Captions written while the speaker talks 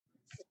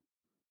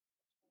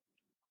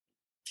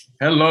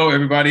Hello,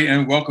 everybody,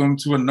 and welcome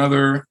to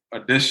another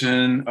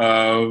edition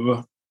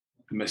of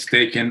the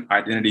Mistaken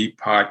Identity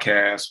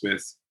Podcast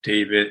with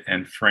David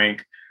and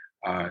Frank.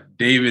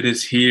 David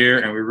is here,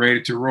 and we're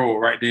ready to roll,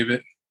 right,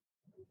 David?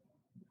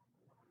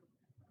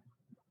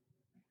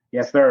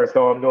 Yes, sir.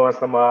 So I'm doing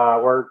some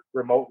work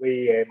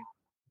remotely and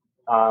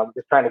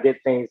just trying to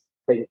get things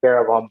taken care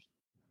of. I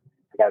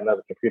got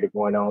another computer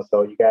going on,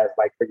 so you guys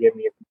forgive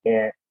me if you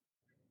can't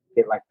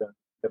get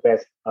the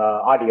best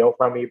audio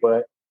from me,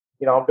 but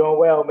I'm doing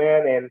well,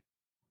 man, and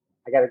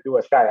I got to do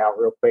a shout out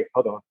real quick.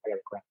 Hold on, I got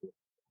to clap this.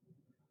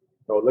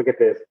 So look at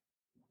this,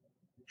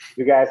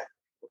 you guys.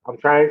 I'm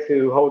trying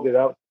to hold it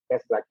up as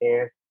best as I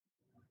can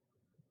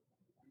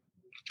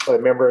for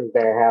the members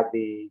that have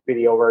the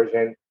video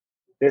version.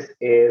 This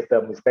is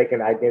the Mistaken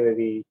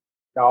Identity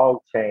dog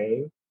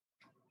chain.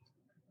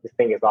 This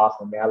thing is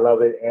awesome, man. I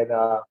love it, and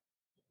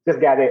just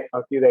got it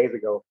a few days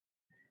ago,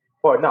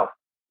 or no,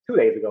 2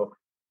 days ago.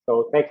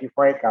 So thank you,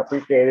 Frank. I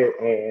appreciate it,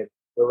 and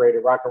we're ready to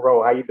rock and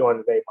roll. How you doing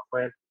today, my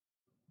friend?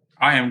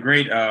 I am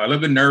great. A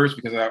little bit nervous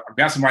because I've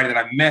got somebody that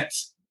I met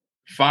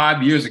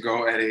 5 years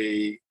ago at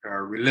a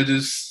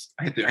religious,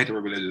 I hate the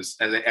word religious,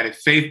 at a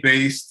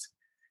faith-based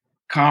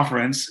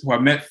conference who I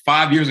met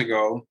 5 years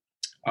ago,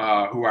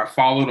 who I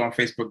followed on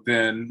Facebook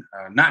then,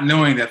 not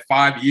knowing that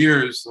 5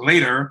 years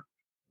later,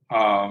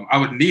 I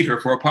would need her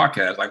for a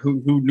podcast. Like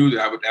who knew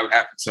that would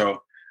happen?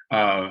 So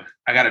I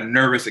got a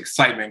nervous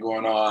excitement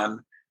going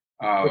on.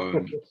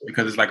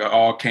 Because it's like it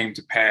all came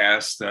to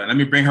pass. Let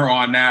me bring her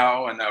on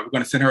now, and we're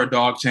going to send her a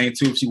dog chain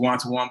too if she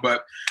wants one.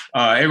 But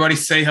everybody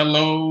say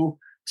hello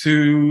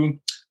to,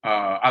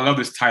 I love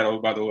this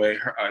title, by the way.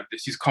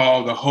 She's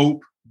called the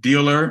Hope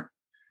Dealer,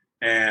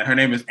 and her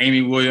name is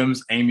Amy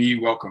Williams. Amy,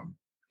 welcome.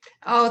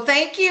 Oh,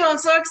 thank you. I'm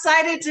so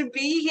excited to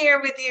be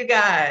here with you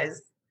guys.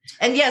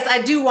 And yes,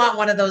 I do want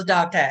one of those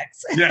dog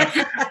tags. Yeah,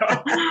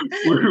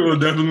 we will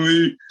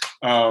definitely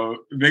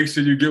make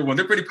sure you get one.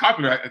 They're pretty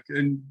popular,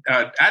 and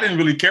I didn't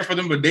really care for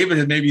them, but David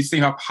has maybe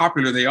seen how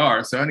popular they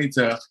are, so I need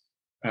to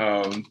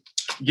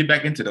get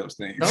back into those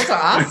things. Those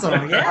are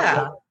awesome,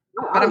 yeah.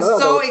 But I'm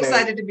so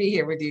excited to be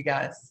here with you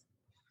guys.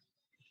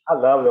 I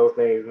love those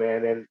things,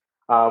 man. And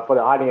for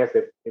the audience,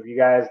 if you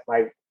guys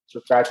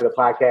subscribe to the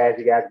podcast,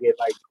 you guys get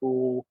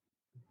cool,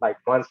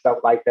 fun stuff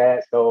like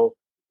that. So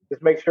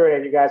just make sure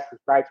that you guys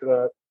subscribe to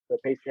the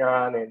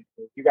Patreon, and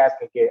you guys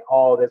can get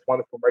all this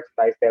wonderful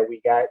merchandise that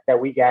we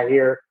got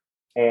here,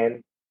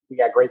 and we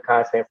got great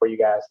content for you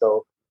guys.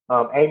 So,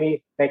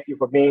 Amy, thank you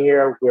for being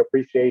here. We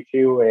appreciate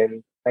you,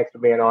 and thanks for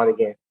being on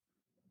again.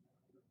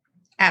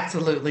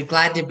 Absolutely,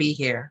 glad to be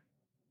here.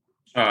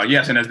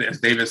 Yes, and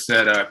as David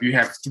said, if you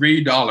have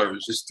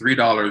 $3, just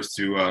 $3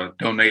 to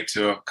donate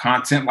to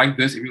content like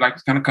this, if you like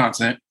this kind of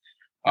content,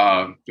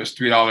 just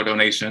 $3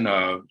 donation.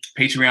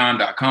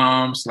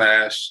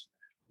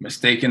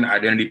 Patreon.com/Mistaken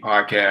Identity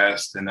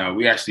Podcast, and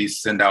we actually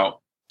send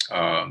out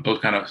those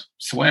kind of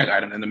swag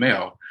items in the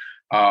mail.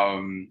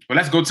 But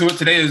let's go to it.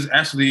 Today is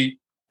actually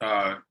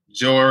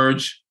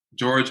George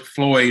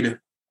Floyd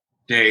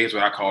Day, is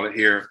what I call it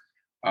here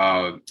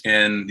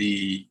in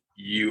the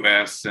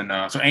U.S.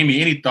 And so,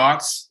 Amy, any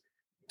thoughts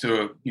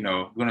to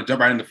we're going to jump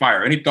right in the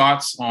fire. Any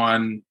thoughts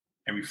on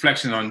and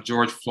reflections on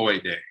George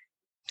Floyd Day?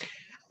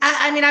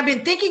 I mean, I've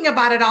been thinking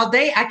about it all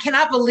day. I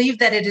cannot believe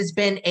that it has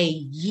been a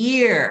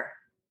year.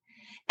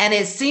 And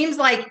it seems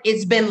like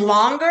it's been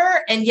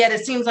longer, and yet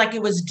it seems like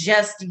it was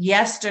just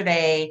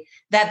yesterday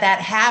that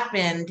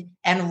happened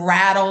and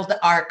rattled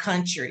our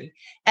country.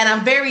 And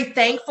I'm very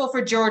thankful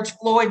for George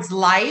Floyd's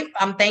life.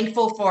 I'm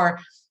thankful for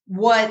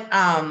what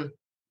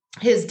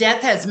his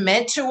death has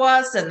meant to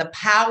us and the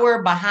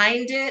power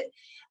behind it,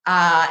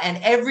 and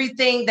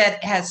everything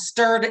that has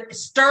stirred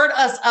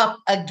us up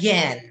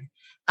again.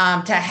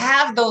 To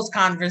have those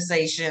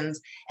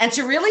conversations and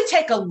to really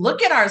take a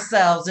look at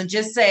ourselves and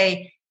just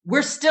say,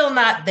 we're still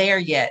not there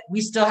yet.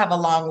 We still have a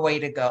long way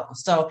to go.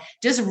 So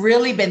just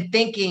really been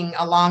thinking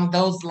along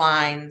those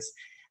lines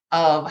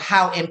of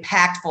how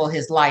impactful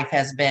his life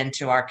has been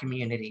to our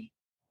community.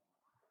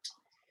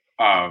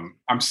 I'm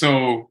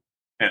so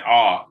in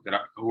awe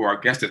that who our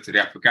guest is today.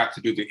 I forgot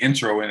to do the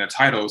intro and the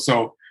title.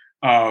 So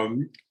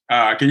can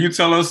you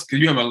tell us, because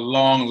you have a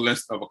long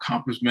list of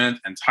accomplishments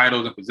and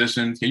titles and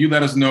positions, can you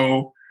let us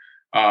know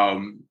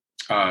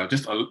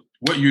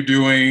what you're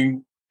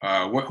doing,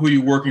 who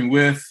you're working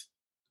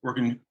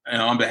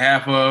on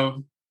behalf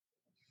of?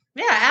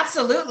 Yeah,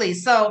 absolutely.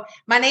 So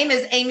my name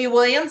is Amy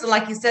Williams. And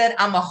like you said,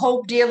 I'm a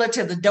hope dealer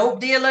to the dope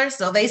dealers.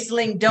 So they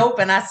sling dope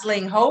and I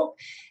sling hope.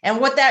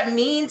 And what that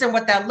means and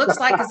what that looks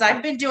like is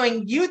I've been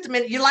doing youth.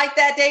 You like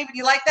that, David?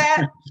 You like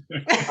that?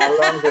 I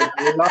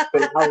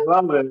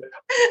love it.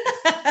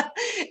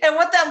 And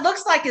what that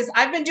looks like is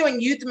I've been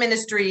doing youth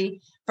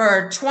ministry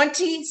for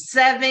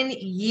 27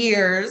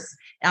 years.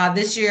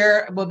 This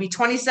year will be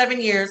 27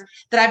 years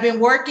that I've been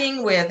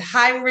working with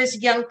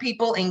high-risk young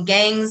people in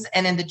gangs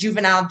and in the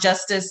juvenile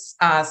justice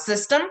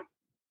system.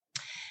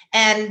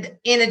 And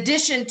in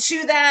addition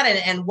to that,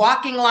 and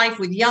walking life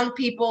with young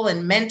people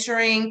and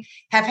mentoring,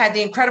 have had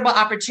the incredible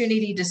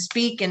opportunity to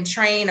speak and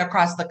train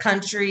across the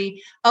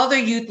country, other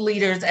youth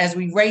leaders as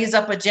we raise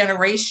up a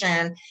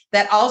generation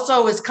that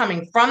also is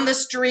coming from the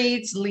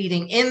streets,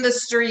 leading in the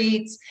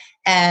streets,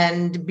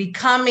 and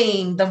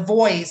becoming the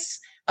voice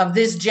of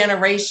this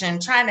generation,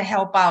 trying to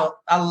help out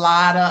a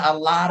lot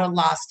of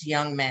lost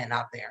young men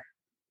out there.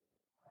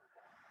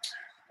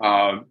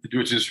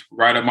 Which is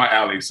right up my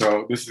alley.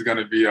 So this is going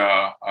to be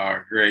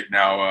great.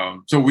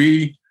 Now, so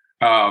we,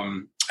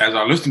 as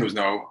our listeners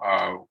know,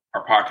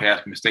 our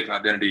podcast, Mistaken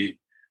Identity,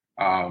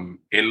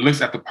 it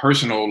looks at the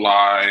personal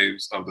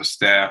lives of the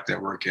staff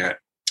that work at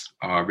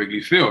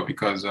Wrigley Field,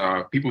 because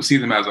people see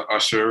them as an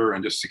usher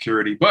and just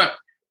security, but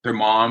they're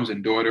moms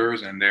and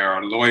daughters, and there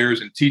are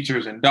lawyers and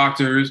teachers and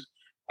doctors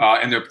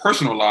in their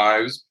personal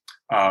lives.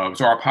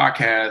 So our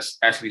podcast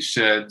actually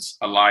sheds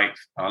a light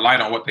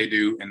on what they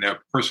do in their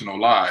personal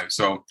lives.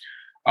 So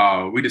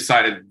we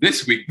decided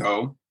this week,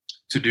 though,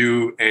 to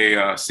do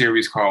a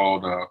series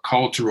called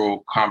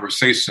Cultural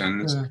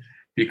Conversations,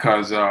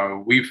 because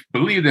we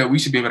believe that we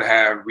should be able to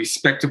have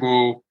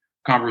respectable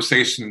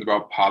conversations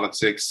about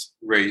politics,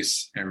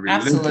 race, and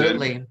religion.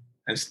 Absolutely.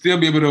 And still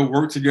be able to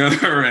work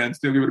together and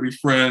still be able to be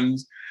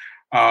friends.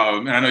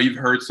 And I know you've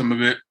heard some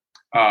of it.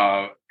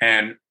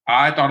 And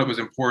I thought it was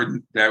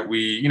important that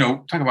we,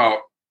 talk about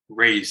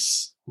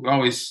race. We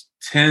always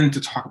tend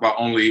to talk about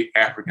only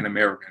African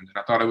Americans.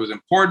 And I thought it was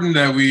important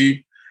that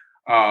we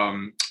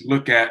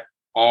look at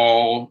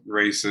all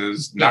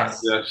races, not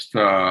just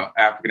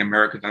African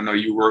Americans. I know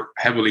you work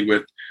heavily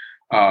with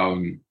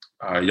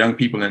young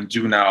people in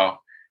juvenile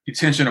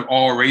detention of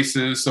all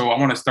races. So I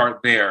want to start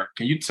there.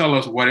 Can you tell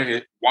us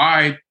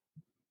why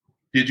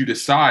did you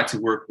decide to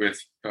work with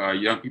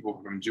young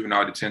people from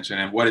juvenile detention,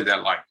 and what is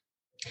that like?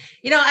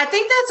 I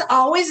think that's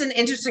always an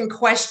interesting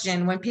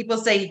question when people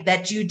say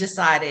that you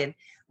decided,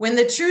 when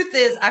the truth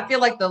is, I feel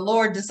like the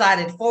Lord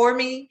decided for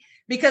me,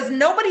 because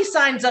nobody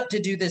signs up to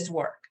do this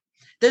work.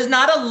 There's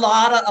not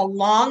a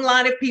long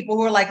line of people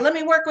who are like, let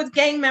me work with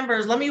gang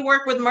members. Let me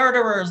work with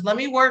murderers. Let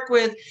me work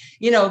with,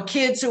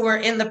 kids who are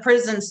in the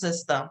prison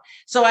system.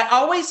 So I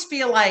always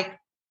feel like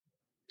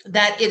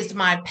that it's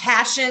my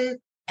passion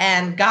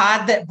and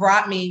God that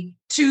brought me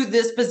to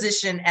this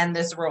position and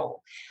this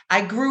role.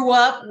 I grew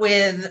up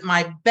with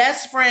my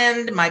best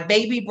friend, my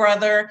baby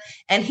brother,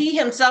 and he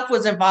himself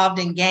was involved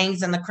in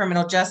gangs in the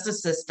criminal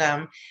justice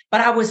system. But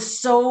I was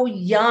so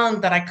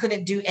young that I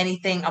couldn't do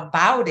anything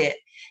about it.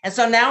 And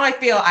so now I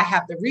feel I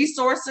have the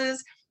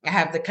resources, I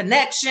have the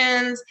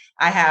connections,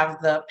 I have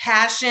the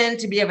passion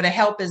to be able to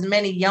help as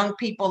many young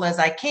people as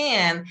I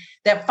can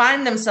that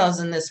find themselves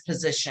in this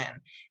position.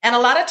 And a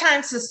lot of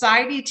times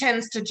society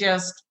tends to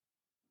just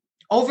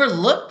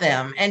overlook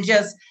them and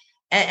just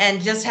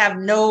have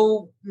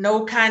no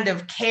kind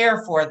of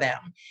care for them.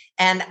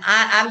 And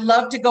I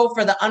love to go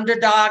for the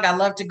underdog. I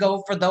love to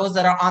go for those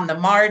that are on the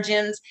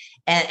margins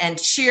and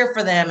cheer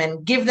for them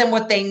and give them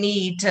what they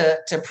need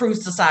to prove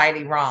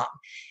society wrong.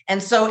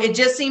 And so it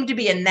just seemed to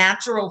be a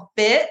natural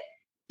fit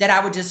that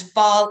I would just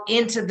fall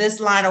into this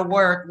line of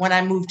work when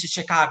I moved to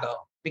Chicago,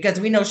 because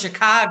we know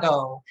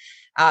Chicago,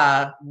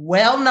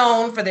 well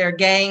known for their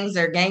gangs,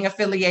 their gang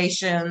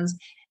affiliations,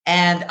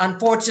 and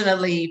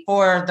unfortunately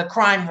for the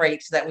crime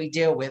rates that we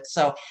deal with.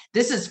 So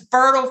this is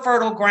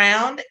fertile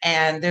ground,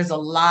 and there's a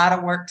lot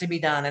of work to be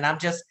done. And I'm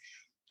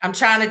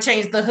trying to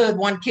change the hood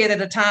one kid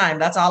at a time.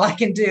 That's all I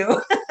can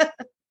do.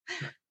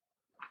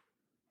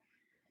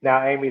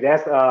 Now, Amy,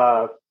 that's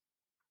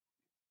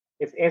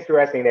it's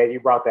interesting that you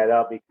brought that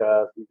up,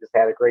 because we just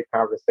had a great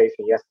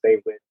conversation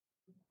yesterday with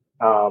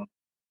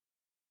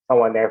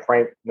someone that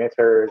Frank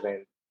mentors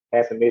and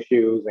had some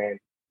issues, and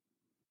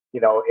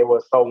it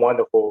was so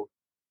wonderful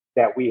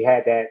that we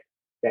had that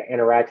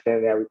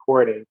interaction, that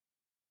recording.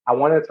 I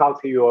want to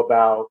talk to you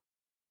about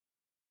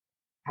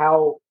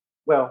how,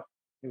 well,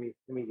 let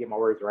me get my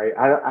words right.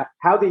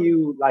 How do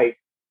you,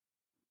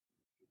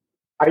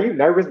 are you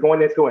nervous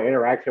going into an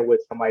interaction with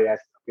somebody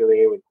that's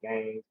affiliated with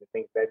gangs and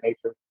things of that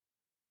nature?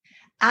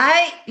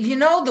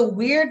 The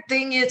weird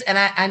thing is, and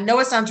I know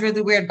it sounds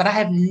really weird, but I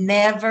have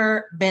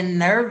never been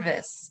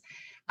nervous.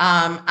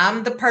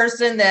 I'm the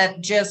person that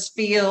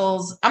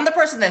I'm the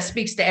person that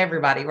speaks to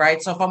everybody,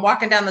 right? So if I'm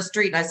walking down the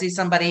street and I see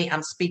somebody,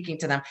 I'm speaking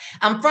to them.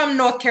 I'm from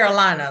North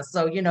Carolina.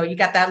 So, you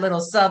got that little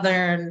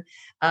Southern,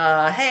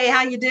 hey,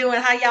 how you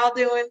doing? How y'all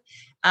doing?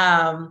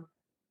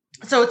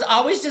 So it's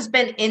always just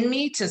been in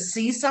me to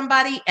see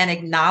somebody and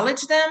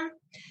acknowledge them.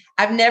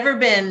 I've never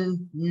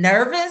been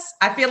nervous.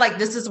 I feel like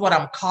this is what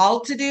I'm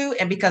called to do.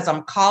 And because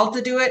I'm called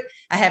to do it,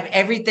 I have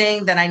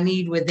everything that I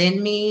need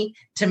within me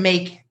to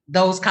make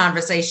those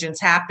conversations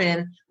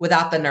happen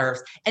without the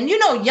nerves. And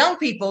young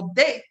people,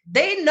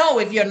 they know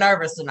if you're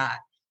nervous or not,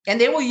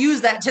 and they will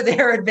use that to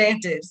their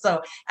advantage.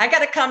 So I got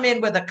to come in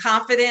with a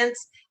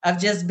confidence of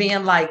just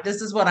being like,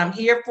 this is what I'm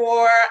here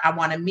for. I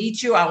want to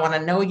meet you. I want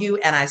to know you,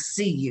 and I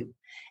see you.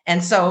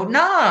 And so,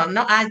 no,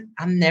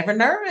 I'm never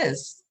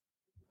nervous.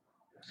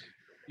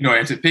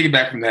 and to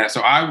piggyback from that,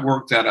 so I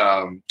worked at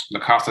La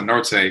Costa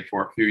Norte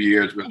for a few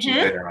years, which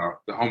is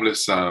the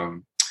homeless,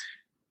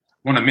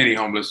 one of many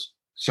homeless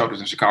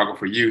shelters in Chicago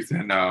for youth.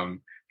 And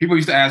people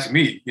used to ask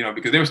me,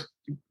 because there was,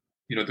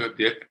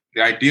 the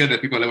idea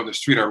that people that live on the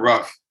street are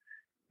rough.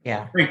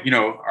 Yeah.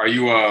 Are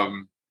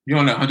you you're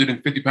only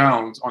 150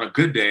 pounds on a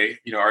good day?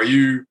 Are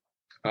you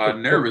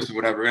nervous or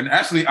whatever? And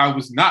actually, I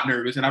was not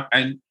nervous,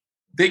 and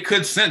they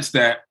could sense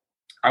that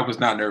I was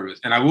not nervous.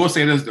 And I will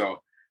say this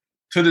though,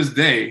 to this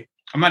day,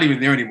 I'm not even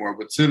there anymore,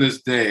 but to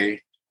this day,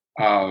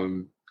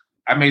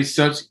 I made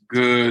such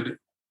good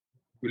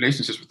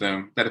relationships with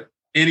them that if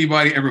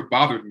anybody ever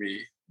bothered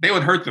me, they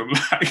would hurt them.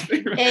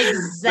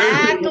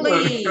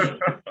 Exactly.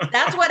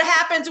 That's what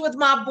happens with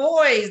my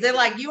boys. They're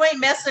like, you ain't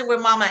messing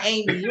with Mama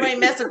Amy. You ain't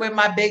messing with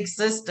my big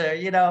sister, I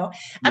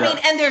mean,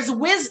 and there's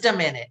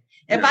wisdom in it.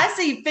 If I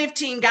see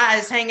 15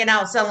 guys hanging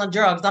out selling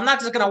drugs, I'm not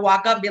just going to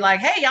walk up and be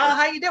like, hey, y'all,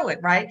 how you doing?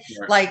 Right?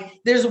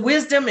 Like there's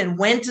wisdom in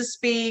when to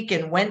speak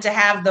and when to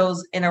have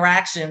those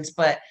interactions.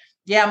 But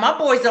yeah, my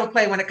boys don't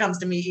play when it comes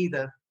to me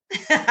either.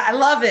 I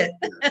love it.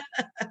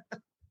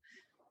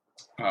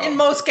 In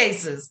most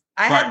cases.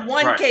 I had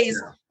one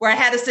case where I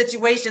had a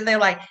situation. They're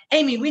like,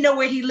 Amy, we know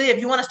where he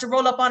lived. You want us to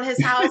roll up on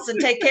his house and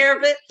take care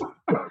of it?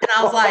 And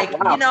I was like,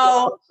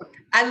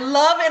 I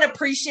love and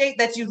appreciate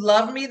that you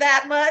love me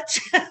that much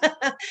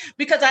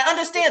because I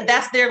understand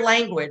that's their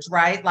language,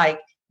 right? Like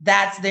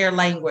that's their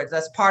language.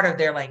 That's part of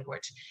their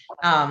language.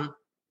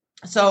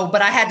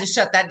 But I had to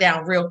shut that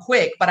down real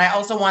quick. But I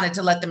also wanted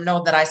to let them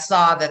know that I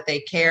saw that they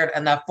cared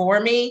enough for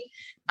me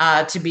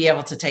to be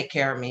able to take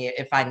care of me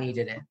if I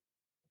needed it.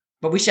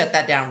 But we shut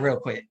that down real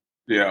quick.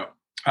 Yeah.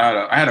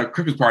 I had a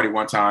Christmas party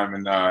one time,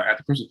 and at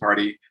the Christmas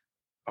party,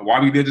 why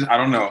we did this, I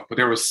don't know. But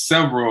there were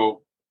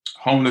several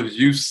homeless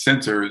youth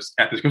centers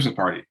at this Christmas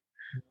party,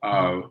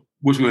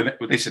 which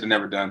they should have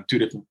never done. Two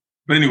different.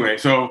 But anyway,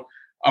 so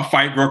a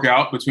fight broke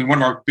out between one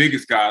of our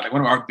biggest guys and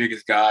one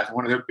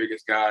of their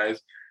biggest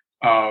guys.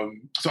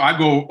 So I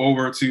go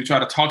over to try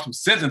to talk some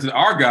sense into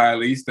our guy, at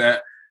least,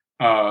 that,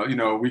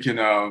 we can,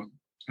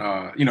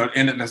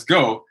 end it, let's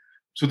go.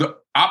 So the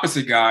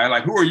opposite guy,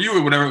 like, who are you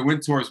or whatever,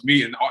 went towards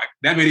me, and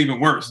that made it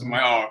even worse. I'm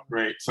like, oh,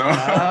 great. So,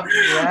 so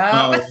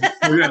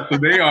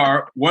they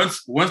are,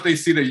 once they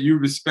see that you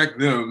respect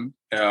them,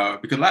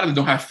 because a lot of them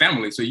don't have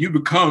family, so you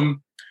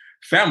become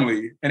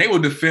family, and they will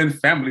defend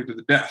family to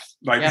the death.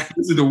 Like,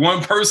 this is the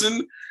one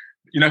person,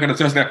 you're not going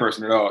to touch that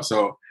person at all.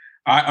 So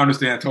I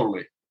understand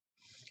totally.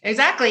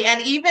 Exactly.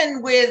 And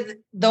even with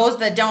those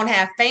that don't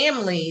have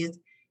families,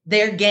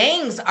 their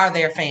gangs are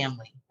their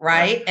family,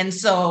 right? Yeah. And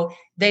so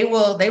they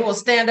will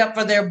stand up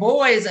for their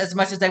boys as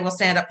much as they will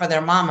stand up for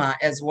their mama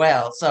as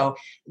well. So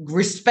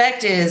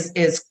respect is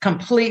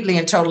completely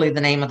and totally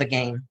the name of the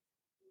game.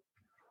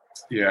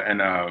 Yeah.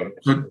 And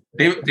so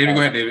David,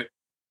 go ahead, David.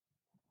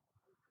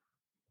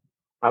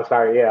 I'm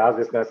sorry. Yeah, I was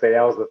just going to say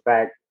that was the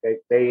fact that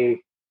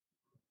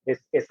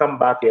it's something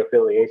about the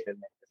affiliation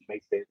that just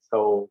makes it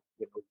so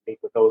unique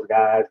with those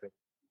guys, and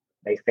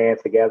they stand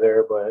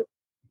together. But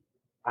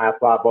I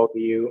applaud both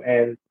of you.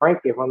 And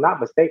Frank, if I'm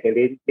not mistaken,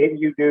 didn't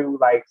you do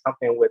like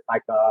something with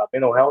like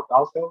mental health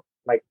also,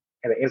 like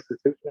at an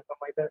institution or something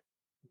like that?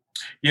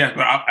 Yeah,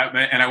 but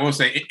I will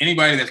say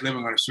anybody that's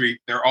living on the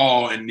street, they're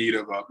all in need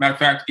of. Matter of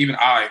fact, even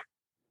I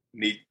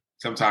need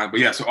sometimes.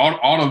 But yeah, so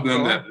all of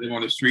them that live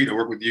on the street or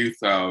work with youth,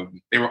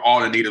 they were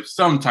all in need of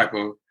some type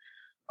of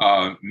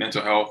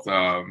mental health.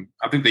 I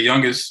think the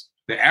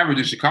average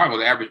in Chicago,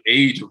 the average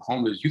age of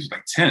homeless youth is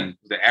like 10.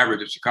 The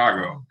average of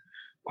Chicago.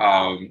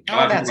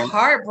 That's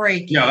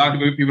heartbreaking. Yeah, a lot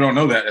of people don't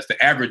know that. That's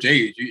the average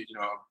age,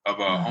 of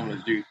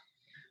homeless youth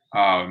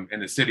in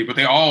the city. But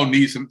they all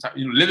need some time.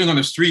 Living on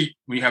the street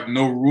when you have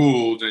no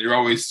rules and you're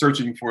always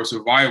searching for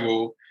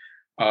survival,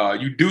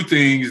 you do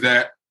things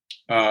that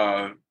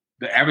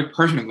the average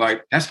person is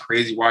like, that's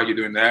crazy. Why are you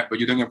doing that? But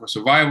you're doing it for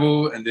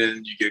survival, and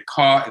then you get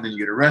caught, and then you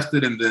get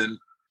arrested, and then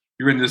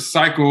you're in this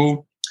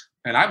cycle.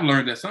 And I've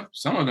learned that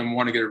some of them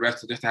want to get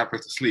arrested just to have a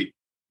place to sleep.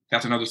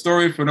 That's another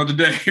story for another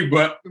day.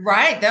 But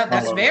right,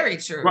 that's very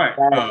true. Right.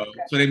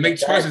 So they make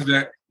choices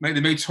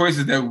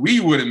that we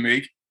wouldn't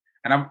make,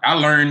 and I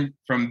learned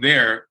from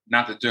there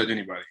not to judge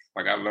anybody.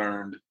 Like I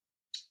learned.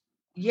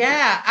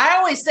 Yeah, I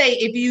always say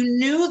if you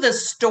knew the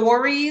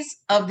stories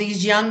of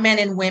these young men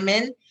and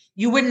women,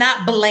 you would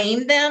not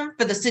blame them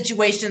for the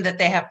situation that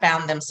they have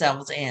found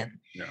themselves in.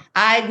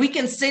 Yeah. We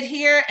can sit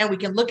here and we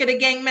can look at a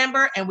gang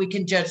member and we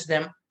can judge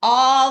them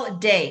all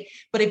day.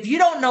 But if you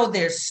don't know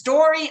their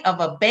story of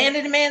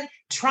abandonment,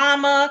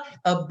 trauma,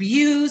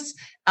 abuse,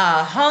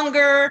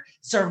 hunger,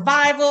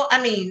 survival,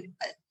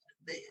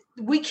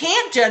 we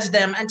can't judge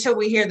them until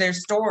we hear their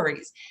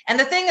stories. And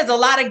the thing is, a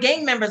lot of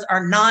gang members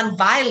are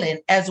nonviolent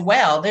as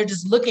well. They're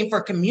just looking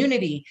for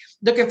community,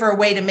 looking for a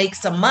way to make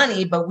some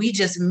money, but we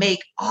just make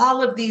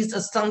all of these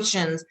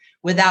assumptions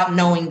without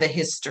knowing the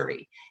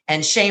history.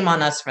 And shame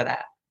on us for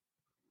that.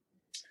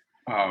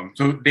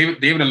 So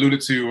David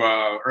alluded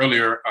to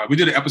earlier, we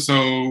did an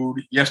episode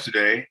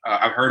yesterday.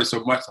 I've heard it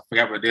so much, I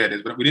forgot what day it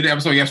is, but we did an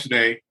episode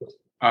yesterday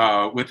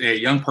with a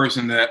young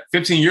person that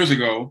 15 years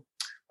ago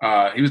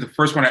He was the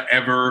first one I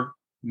ever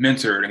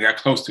mentored and got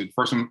close to, the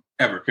first one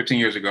ever, 15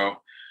 years ago.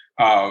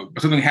 But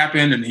something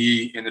happened, and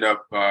he ended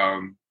up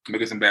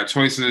making some bad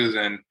choices.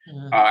 And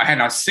I had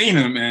not seen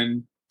him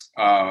in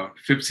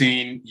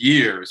 15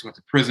 years. Went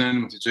to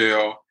prison, went to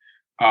jail.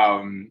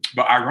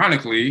 But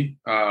ironically,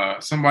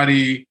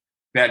 somebody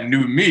that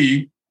knew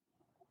me,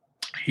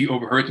 he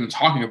overheard them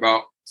talking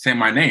about saying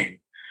my name.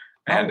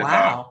 And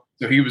wow.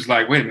 So he was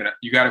like, wait a minute,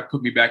 you got to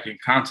put me back in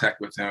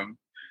contact with him.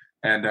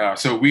 And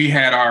so we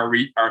had our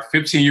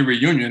 15-year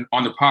reunion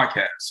on the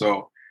podcast.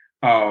 So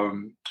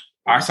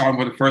I saw him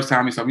for the first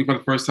time. He saw me for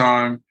the first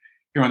time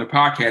here on the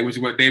podcast, which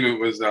is what David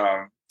was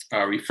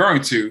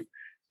referring to.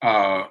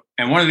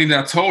 And one of the things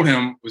that I told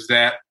him was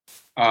that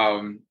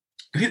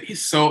he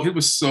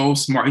was so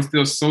smart. He's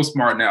still so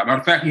smart now. Matter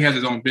of fact, he has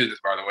his own business,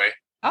 by the way.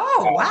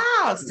 Oh,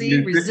 wow.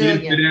 See,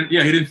 resilient.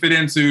 He didn't fit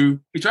into,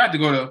 he tried to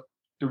go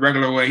the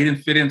regular way. He didn't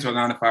fit into a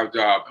 9-to-5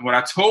 job. And what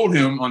I told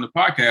him on the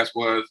podcast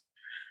was,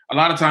 a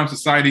lot of times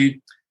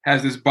society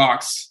has this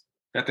box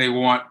that they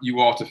want you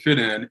all to fit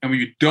in. And when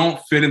you don't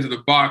fit into the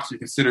box, you're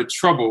considered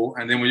trouble.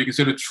 And then when you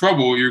consider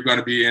trouble, you're going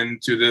to be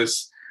into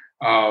this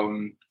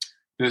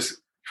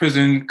this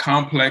prison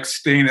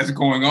complex thing that's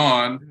going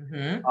on.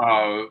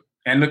 Mm-hmm.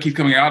 And look, he's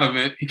coming out of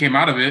it. He came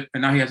out of it,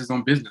 and now he has his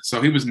own business. So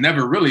he was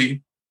never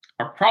really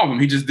a problem.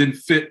 He just didn't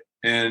fit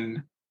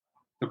in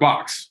the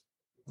box.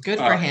 Good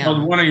for him. I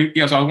was wondering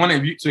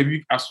if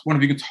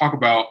you could talk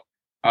about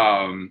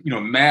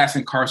mass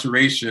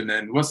incarceration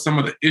and what some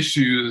of the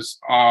issues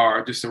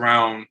are just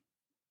around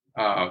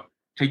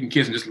taking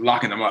kids and just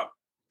locking them up.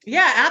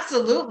 Yeah,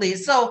 absolutely.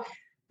 So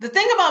the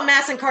thing about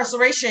mass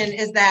incarceration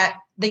is that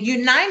the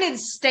United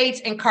States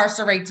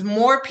incarcerates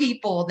more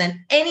people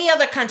than any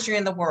other country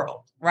in the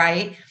world,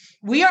 right?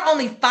 We are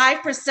only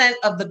 5%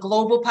 of the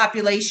global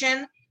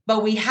population,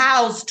 but we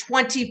house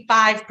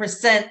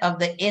 25% of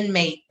the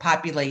inmate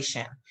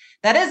population.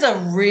 That is a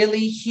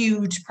really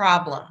huge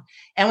problem.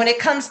 And when it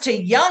comes to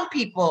young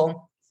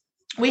people,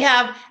 we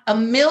have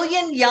 1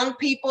 million young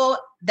people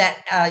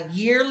that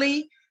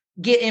yearly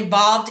get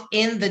involved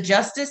in the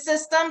justice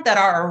system that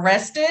are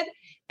arrested.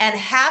 And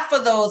half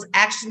of those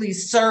actually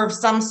serve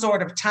some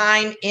sort of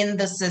time in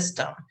the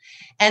system.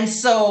 And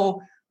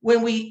so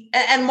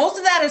and most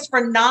of that is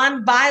for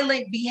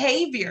nonviolent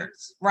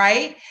behaviors,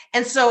 right?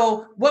 And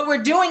so what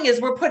we're doing is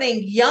we're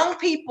putting young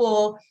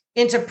people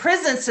into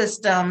prison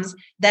systems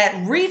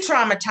that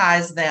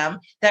re-traumatize them,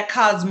 that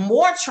cause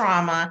more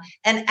trauma.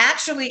 And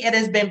actually, it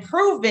has been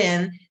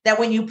proven that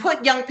when you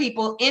put young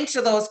people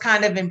into those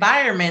kind of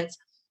environments,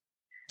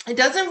 it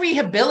doesn't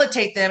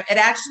rehabilitate them. It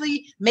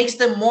actually makes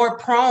them more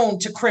prone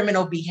to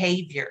criminal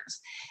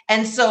behaviors.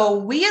 And so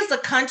we as a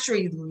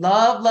country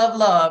love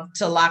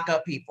to lock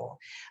up people.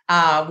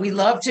 We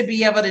love to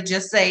be able to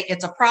just say,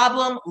 it's a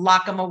problem,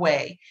 lock them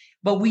away.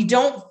 But we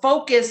don't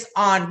focus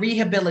on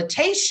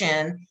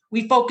rehabilitation.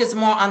 We focus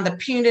more on the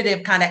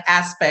punitive kind of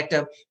aspect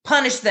of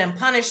punish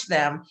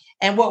them.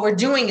 And what we're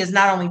doing is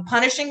not only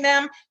punishing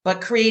them,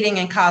 but creating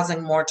and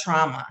causing more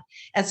trauma.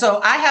 And so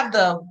I have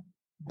the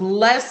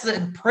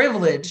blessed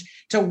privilege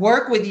to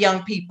work with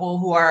young people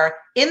who are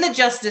in the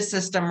justice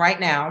system right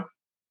now,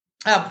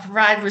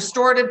 provide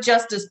restorative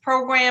justice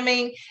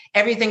programming,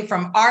 everything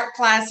from art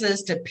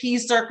classes to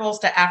peace circles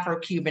to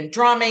Afro-Cuban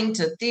drumming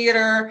to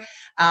theater,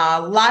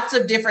 lots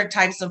of different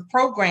types of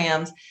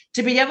programs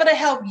to be able to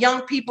help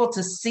young people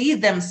to see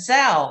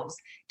themselves,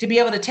 to be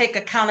able to take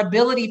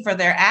accountability for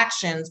their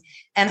actions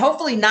and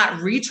hopefully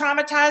not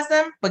re-traumatize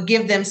them, but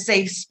give them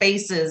safe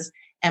spaces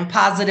and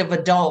positive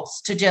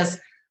adults to just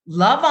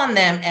love on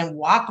them and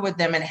walk with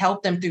them and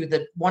help them through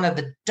one of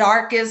the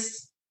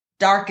darkest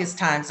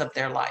times of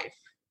their life.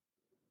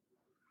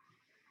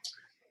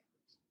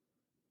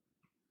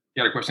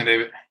 You got a question,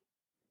 David?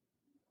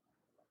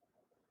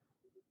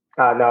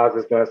 No, I was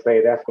just going to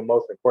say that's the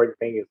most important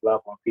thing is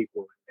love on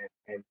people.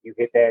 And you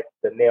hit the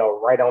nail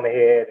right on the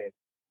head. And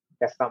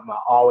that's something I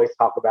always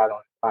talk about on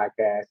the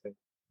podcast. And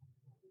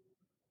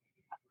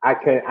I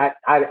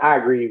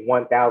agree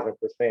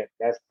 1000%.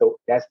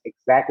 That's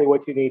exactly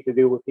what you need to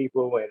do with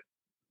people. And,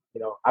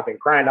 I've been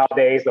crying all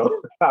day,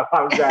 so I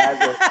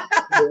apologize.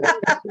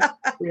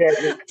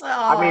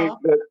 I mean,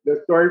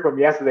 the story from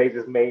yesterday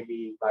just made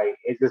me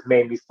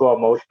so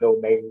emotional,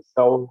 made me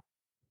so,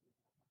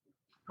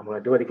 I'm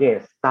going to do it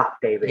again. Stop,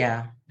 David.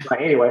 Yeah. But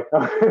anyway.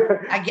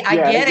 I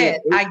get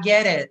it. I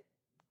get it.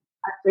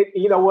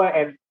 You know what?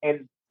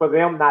 And for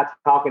them not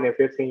talking in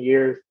 15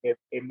 years, it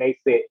makes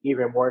it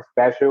even more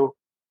special,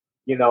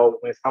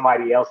 when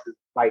somebody else is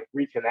like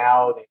reaching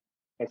out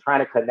and trying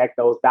to connect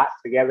those dots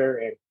together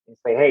and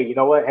say, hey, you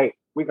know what? Hey,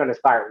 we're going to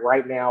start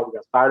right now. We're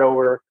going to start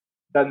over.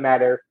 Doesn't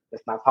matter.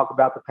 Let's not talk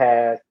about the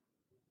past.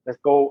 Let's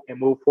go and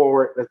move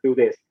forward. Let's do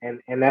this. And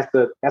that's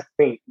the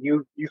thing.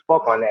 You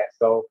spoke on that.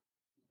 So,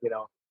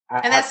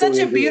 and that's such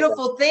a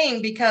beautiful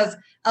thing because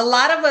a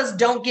lot of us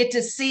don't get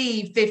to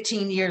see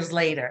 15 years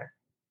later.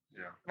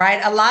 Yeah.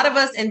 Right? A lot of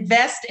us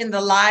invest in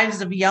the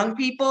lives of young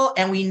people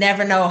and we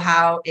never know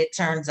how it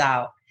turns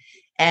out.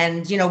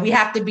 And, we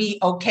have to be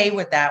okay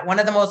with that. One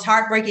of the most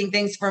heartbreaking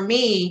things for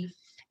me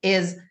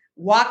is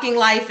walking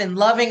life and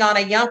loving on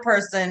a young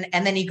person,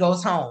 and then he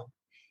goes home.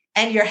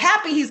 And you're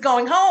happy he's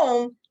going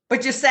home,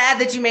 but you're sad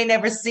that you may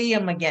never see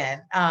him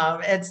again.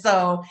 And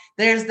so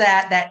there's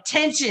that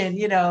tension,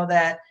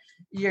 that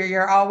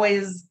you're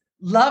always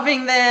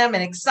loving them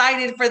and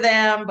excited for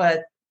them,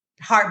 but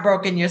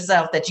heartbroken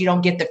yourself that you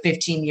don't get the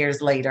 15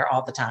 years later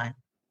all the time.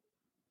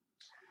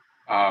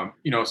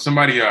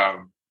 Somebody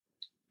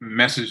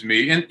messaged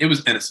me, and it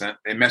was innocent.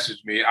 They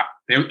messaged me.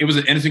 It was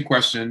an innocent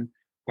question,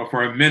 but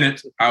for a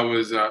minute, I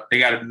was. They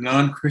got a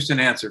non-Christian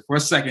answer for a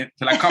second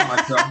till I caught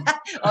myself.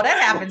 Oh,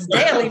 that happens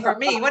daily for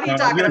me. What are you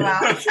talking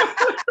about?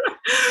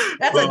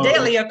 That's a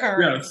daily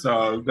occurrence.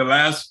 Yes, the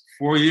last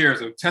 4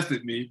 years have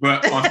tested me,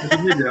 but on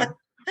social media.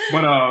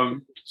 But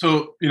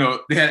so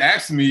they had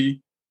asked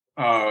me,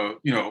 why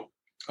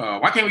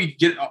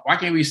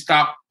can't we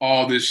stop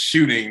all this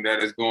shooting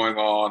that is going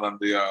on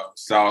the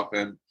south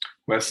and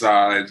west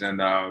sides? And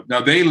now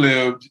they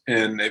lived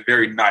in a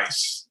very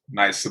nice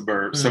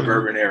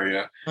suburban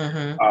area,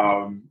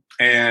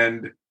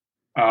 and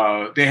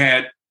they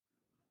had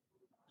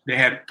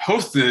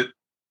posted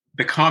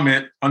the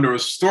comment under a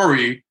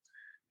story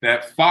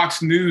that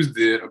Fox News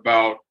did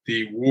about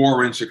the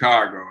war in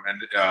Chicago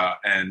and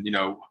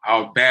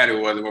how bad it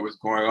was and what was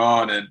going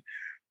on, and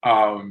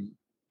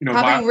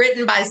probably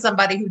written by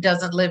somebody who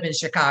doesn't live in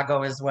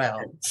Chicago as well.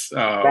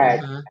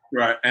 Right.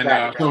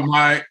 And so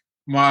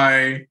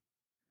my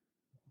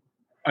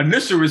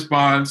initial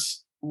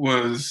response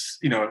was,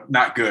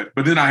 not good.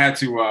 But then I had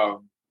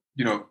to,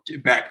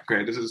 get back.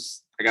 Okay, I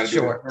got to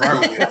do it right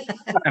with it.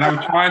 And I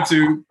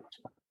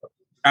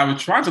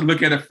was trying to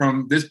look at it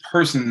from this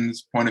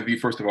person's point of view,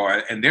 first of all.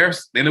 And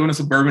they live in a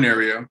suburban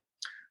area.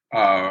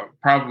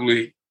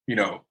 Probably,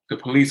 the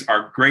police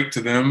are great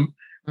to them.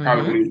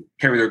 Probably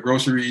carry their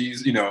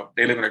groceries.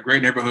 They live in a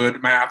great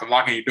neighborhood. Might have to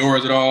lock any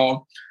doors at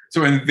all.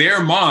 So in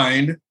their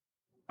mind,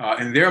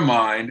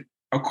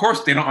 of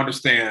course, they don't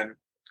understand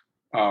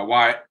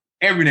why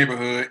every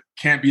neighborhood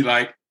can't be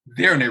like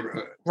their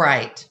neighborhood.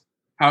 Right.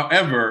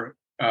 However,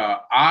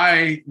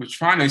 I was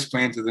trying to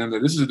explain to them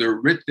that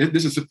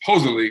this is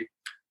supposedly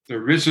the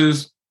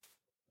richest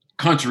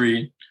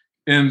country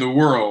in the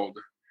world.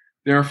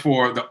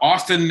 Therefore, the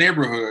Austin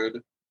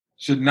neighborhood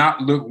should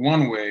not look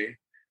one way,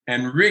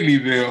 and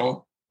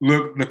Wrigleyville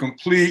look the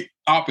complete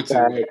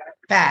opposite way.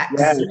 Facts.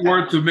 If you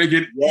were to make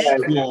it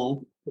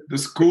equal, the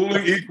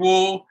schooling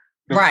equal,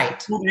 the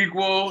food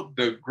equal,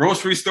 the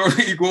grocery store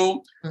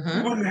equal,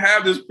 you wouldn't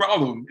have this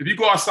problem. If you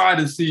go outside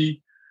and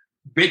see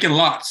vacant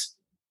lots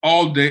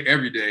all day,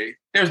 every day,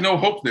 there's no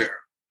hope there.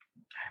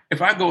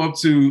 If I go up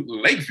to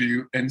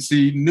Lakeview and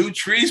see new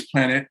trees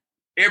planted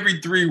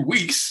every 3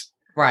 weeks,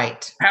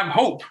 right, have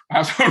hope. I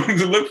have something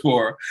to look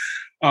for.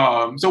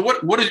 So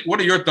what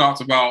are your thoughts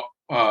about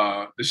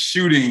the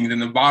shootings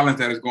and the violence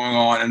that is going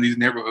on in these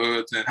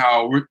neighborhoods, and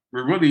how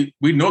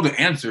we know the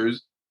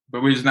answers,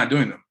 but we're just not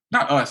doing them?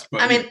 Not us,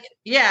 but I think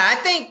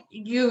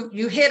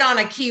you hit on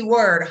a key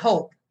word,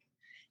 hope.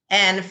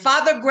 And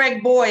Father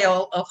Greg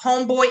Boyle of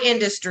Homeboy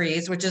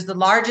Industries, which is the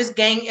largest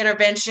gang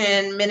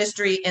intervention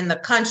ministry in the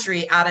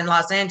country out in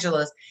Los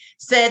Angeles,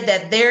 said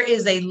that there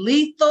is a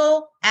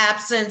lethal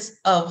absence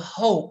of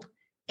hope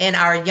in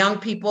our young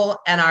people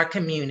and our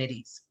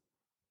communities.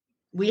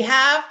 We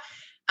have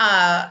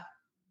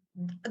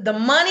the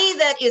money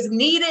that is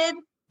needed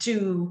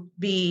to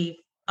be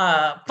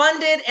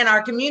funded in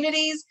our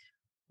communities.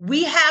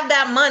 We have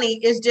that money,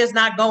 it's just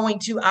not going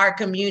to our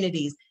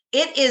communities.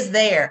 It is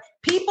there.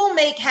 People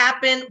make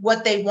happen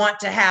what they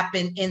want to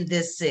happen in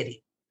this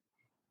city,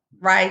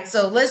 right?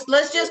 So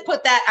let's just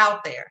put that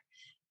out there.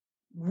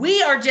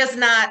 We are just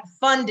not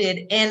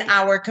funded in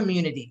our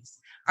communities.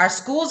 Our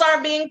schools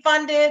aren't being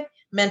funded.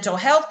 Mental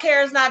health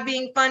care is not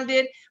being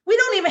funded. We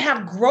don't even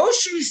have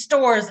grocery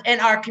stores in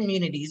our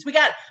communities. We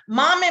got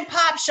mom and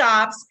pop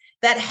shops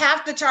that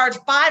have to charge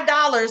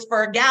 $5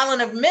 for a gallon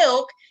of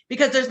milk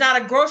because there's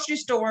not a grocery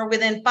store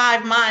within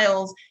 5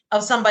 miles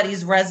of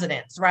somebody's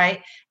residence,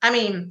 right? I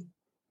mean,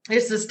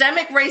 there's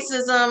systemic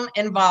racism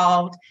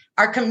involved.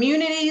 Our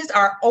communities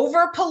are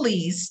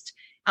over-policed,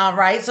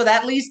 right? So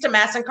that leads to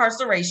mass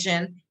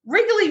incarceration.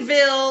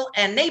 Wrigleyville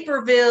and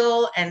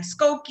Naperville and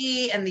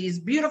Skokie and these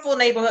beautiful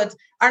neighborhoods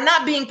are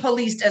not being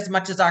policed as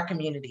much as our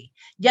community.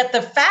 Yet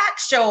the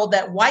facts show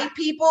that white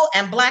people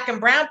and Black and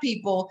brown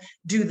people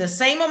do the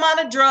same amount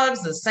of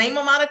drugs, the same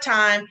amount of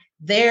time.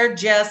 They're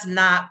just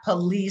not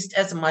policed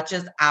as much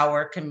as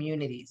our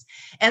communities.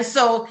 And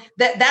so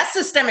that's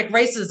systemic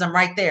racism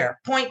right there,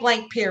 point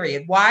blank,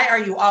 period. Why are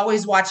you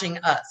always watching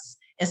us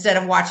instead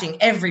of watching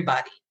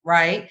everybody,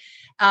 right?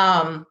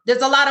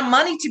 There's a lot of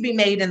money to be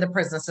made in the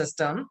prison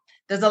system.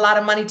 There's a lot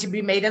of money to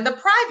be made in the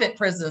private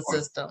prison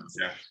systems.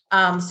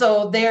 Yeah.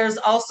 So there's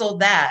also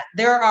that.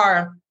 There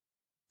are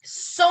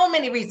so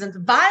many reasons.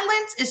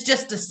 Violence is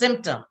just a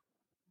symptom,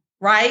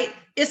 right?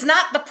 It's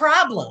not the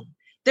problem.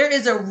 There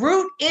is a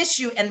root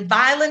issue, and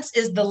violence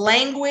is the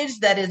language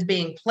that is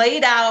being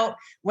played out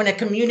when a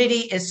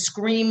community is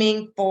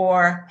screaming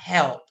for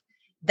help.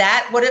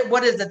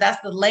 What is it? That's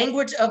the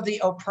language of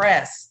the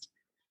oppressed.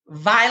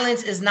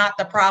 Violence is not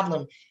the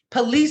problem.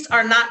 Police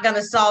are not going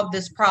to solve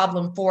this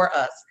problem for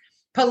us.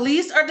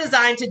 Police are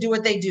designed to do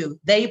what they do.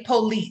 They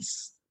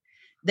police.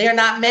 They're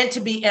not meant to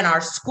be in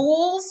our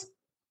schools.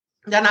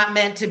 They're not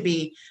meant to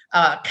be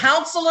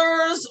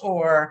counselors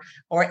or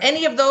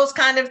any of those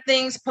kind of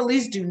things.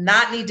 Police do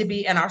not need to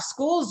be in our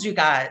schools, you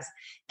guys.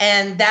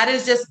 And that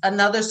is just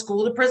another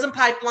school to prison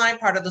pipeline,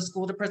 part of the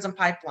school to prison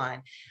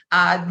pipeline.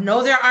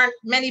 No, there aren't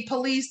many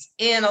police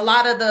in a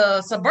lot of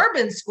the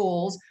suburban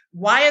schools.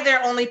 Why are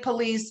there only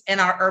police in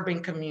our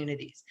urban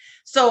communities?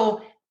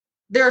 So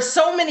there are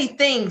so many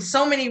things,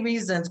 so many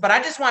reasons, but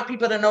I just want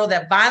people to know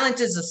that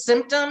violence is a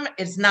symptom.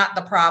 It's not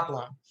the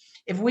problem.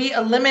 If we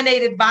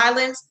eliminated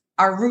violence,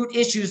 our root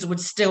issues would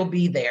still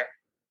be there.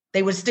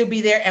 They would still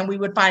be there, and we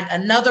would find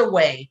another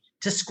way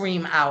to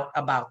scream out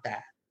about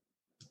that.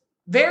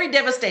 Very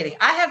devastating.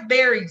 I have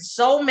buried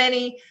so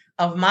many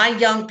of my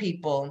young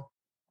people.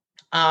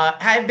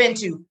 I've been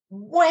to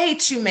way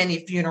too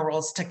many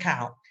funerals to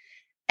count.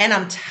 And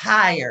I'm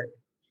tired.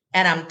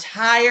 And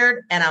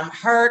I'm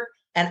hurt.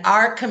 And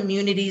our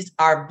communities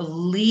are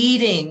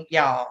bleeding,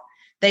 y'all.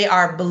 They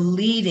are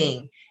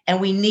bleeding. And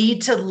we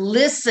need to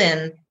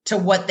listen to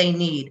what they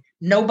need.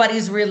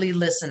 Nobody's really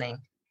listening.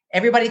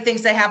 Everybody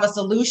thinks they have a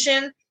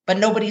solution, but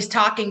nobody's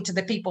talking to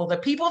the people. The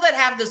people that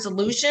have the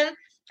solution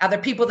are the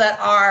people that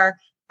are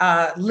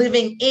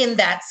living in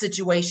that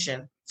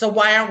situation. So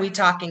why aren't we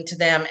talking to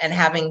them and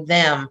having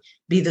them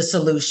be the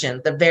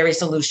solution, the very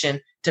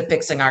solution to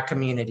fixing our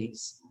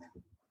communities?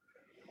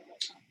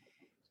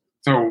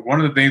 So one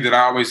of the things that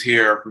I always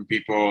hear from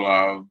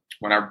people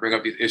when I bring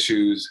up these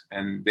issues,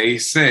 and they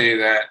say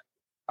that,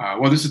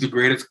 well, this is the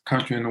greatest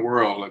country in the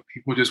world. Like,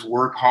 people just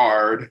work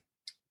hard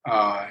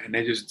and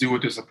they just do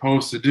what they're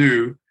supposed to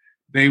do.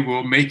 They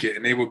will make it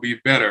and they will be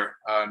better.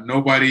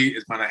 Nobody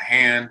is going to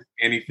hand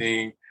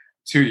anything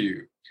to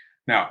you.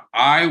 Now,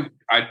 I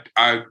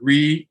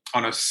agree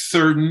on a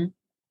certain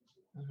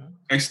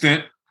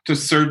extent to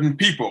certain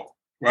people,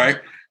 right?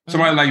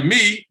 Somebody like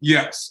me,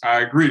 yes, I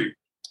agree.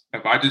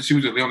 If I just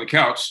choose to lay on the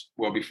couch,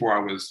 well, before I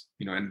was,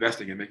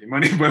 investing and making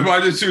money, but if I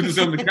just choose to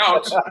sit on the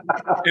couch,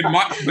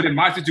 in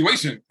my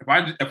situation,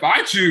 if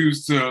I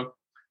choose to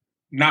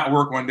not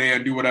work one day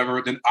and do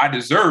whatever, then I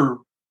deserve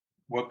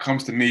what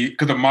comes to me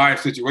because of my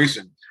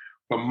situation.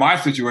 But my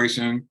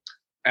situation,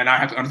 and I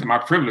have to understand my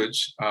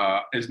privilege,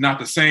 is not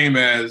the same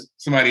as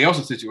somebody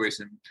else's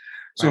situation.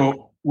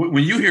 So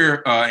when you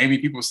hear, Amy,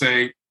 people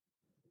say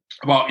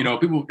about,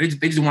 people, they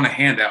just want a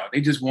handout.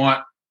 They just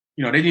want,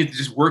 they need to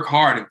just work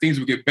hard and things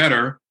will get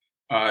better.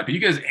 Do you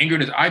get as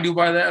angered as I do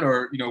by that?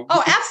 Or,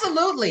 Oh,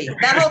 absolutely.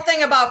 That whole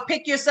thing about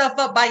pick yourself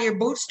up by your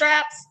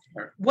bootstraps.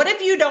 What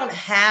if you don't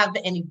have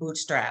any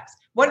bootstraps?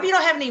 What if you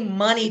don't have any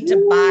money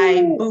to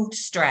buy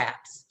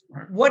bootstraps?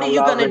 What are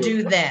you going to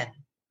do then?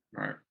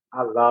 Right.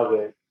 I love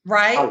it.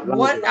 Right?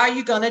 What are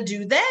you going to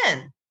do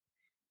then?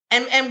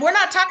 And we're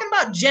not talking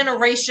about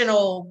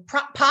generational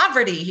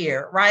poverty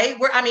here, right?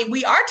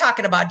 We are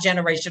talking about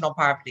generational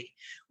poverty.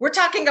 We're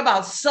talking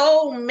about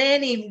so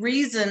many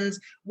reasons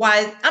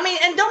why,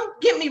 and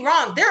don't get me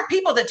wrong, there are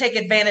people that take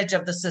advantage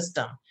of the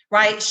system,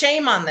 right?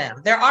 Shame on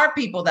them. There are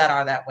people that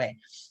are that way.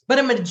 But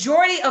a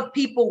majority of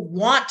people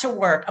want to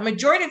work. A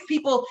majority of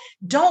people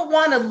don't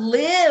want to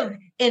live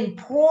in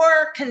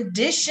poor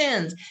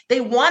conditions. They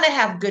want to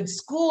have good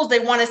schools. They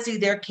want to see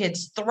their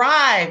kids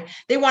thrive.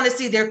 They want to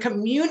see their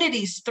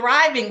communities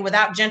thriving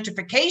without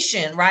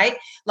gentrification, right?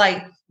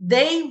 Like,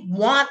 they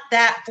want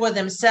that for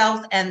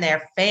themselves and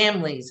their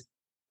families.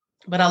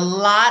 But a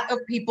lot of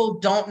people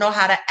don't know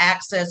how to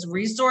access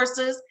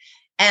resources.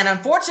 And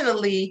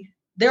unfortunately,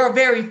 there are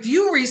very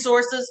few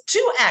resources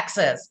to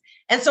access.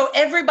 And so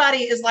everybody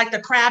is like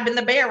the crab in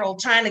the barrel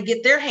trying to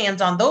get their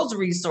hands on those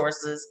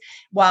resources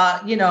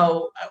while,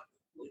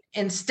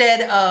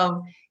 instead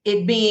of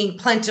it being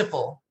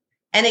plentiful.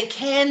 And it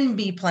can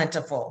be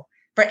plentiful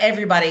for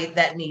everybody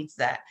that needs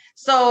that.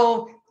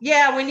 So,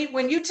 yeah,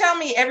 when you tell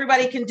me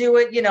everybody can do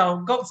it,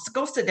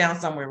 go sit down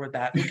somewhere with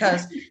that,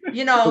 because,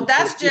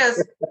 that's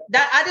just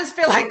that. I just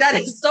feel like that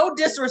is so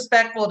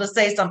disrespectful to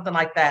say something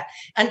like that.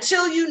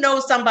 Until you know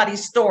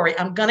somebody's story,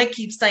 I'm going to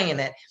keep saying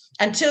it.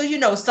 Until you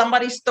know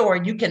somebody's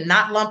story, you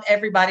cannot lump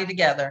everybody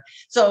together.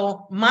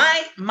 So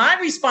my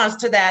response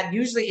to that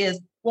usually is,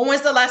 well,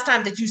 when's the last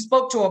time that you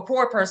spoke to a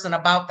poor person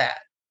about that?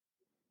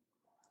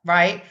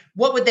 Right?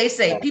 What would they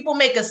say? People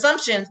make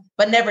assumptions,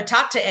 but never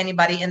talk to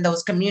anybody in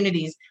those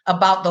communities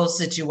about those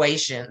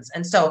situations.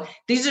 And so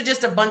these are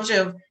just a bunch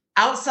of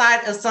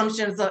outside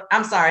assumptions.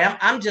 I'm sorry.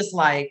 I'm just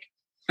like,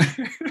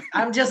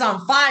 I'm just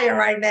on fire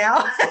right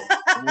now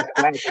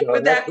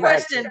with that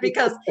question,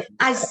 because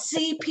I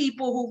see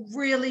people who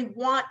really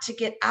want to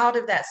get out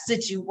of that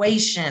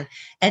situation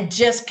and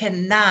just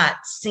cannot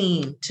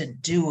seem to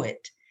do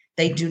it.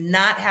 They do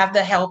not have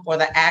the help or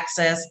the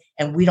access,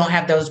 and we don't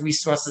have those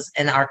resources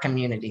in our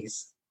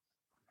communities.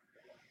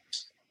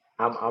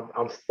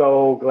 I'm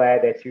so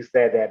glad that you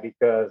said that,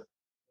 because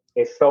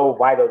it's so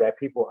vital that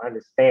people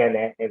understand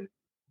that and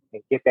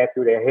get that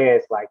through their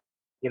heads. Like,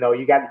 you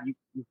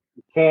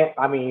can't,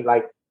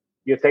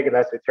 you're taking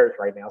us to church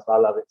right now, so I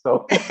love it.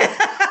 So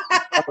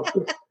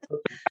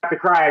have to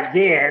cry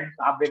again.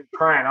 I've been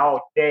crying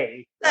all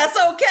day. That's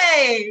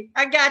okay.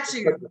 I got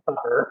you.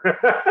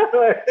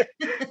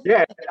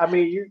 Yeah, I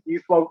mean, you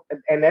spoke,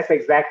 and that's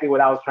exactly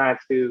what I was trying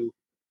to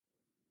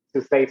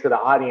say to the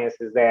audience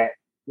is that,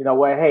 you know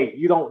what, hey,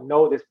 you don't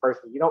know this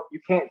person. You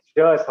can't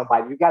judge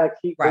somebody. You got to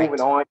keep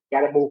moving on. You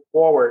got to move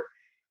forward.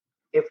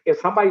 If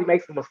somebody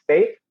makes a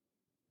mistake,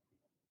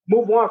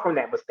 move on from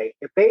that mistake.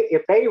 If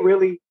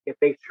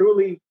they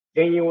truly,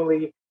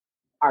 genuinely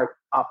are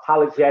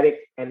apologetic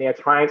and they're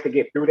trying to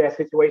get through that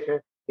situation,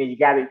 then you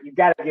gotta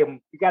give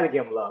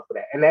them love for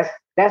that. And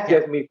that's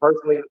just me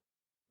personally.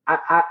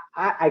 I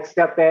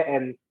accept that,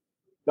 and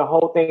the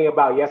whole thing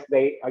about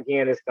yesterday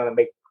again is gonna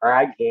make me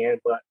cry again.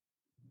 But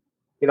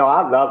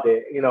I loved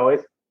it.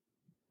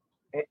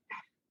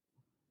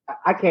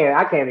 I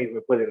can't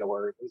even put it into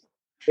words.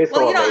 It's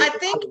well, so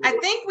I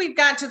think we've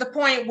gotten to the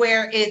point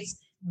where it's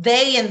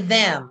they and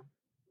them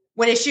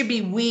when it should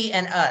be we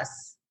and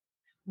us.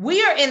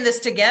 We are in this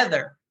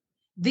together.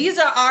 These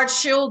are our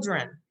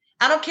children.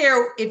 I don't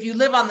care if you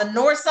live on the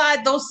north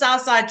side, those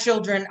south side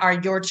children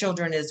are your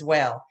children as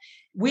well.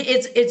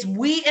 It's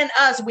we and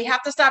us. We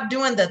have to stop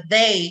doing the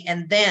they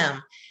and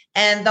them.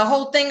 And the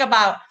whole thing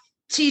about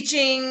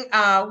teaching,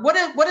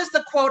 what is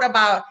the quote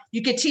about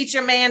you can teach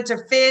a man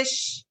to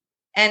fish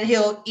and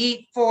he'll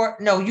eat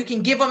you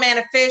can give a man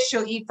a fish,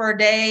 he'll eat for a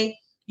day.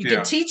 You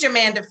can teach a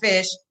man to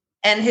fish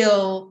and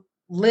he'll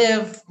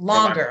live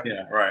longer.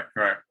 Yeah,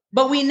 right.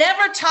 But we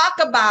never talk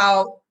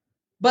about,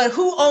 but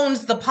who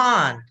owns the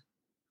pond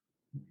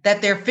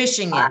that they're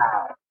fishing in,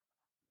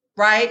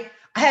 right?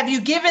 Have you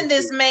given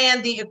this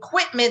man the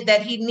equipment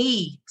that he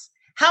needs?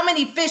 How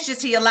many fish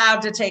is he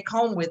allowed to take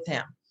home with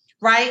him,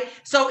 right?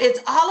 So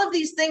it's all of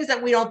these things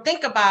that we don't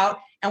think about,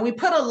 and we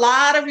put a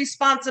lot of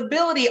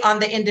responsibility on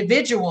the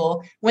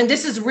individual when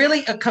this is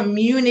really a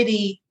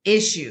community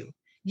issue.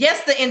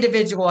 Yes, the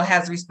individual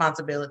has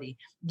responsibility.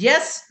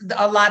 Yes,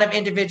 a lot of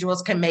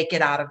individuals can make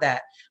it out of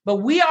that. But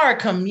we are a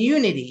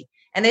community.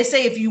 And they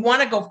say, if you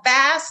want to go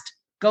fast,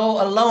 go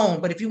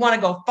alone. But if you want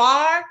to go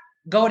far,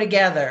 go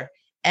together.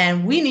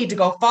 And we need to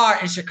go far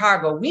in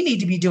Chicago. We need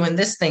to be doing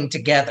this thing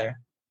together.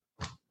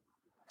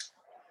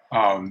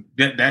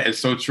 That is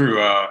so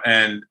true.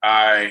 And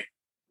I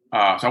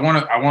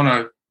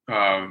want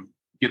to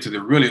get to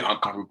the really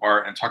uncomfortable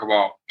part and talk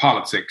about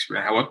politics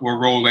and what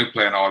role they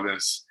play in all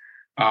this.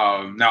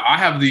 Now I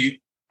have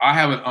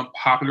an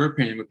unpopular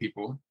opinion with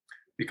people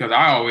because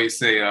I always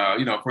say,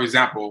 for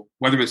example,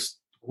 whether it's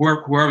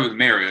whoever the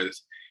mayor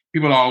is,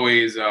 people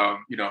always, say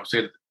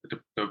that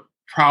the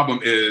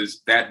problem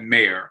is that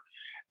mayor.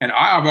 And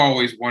I've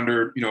always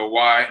wondered,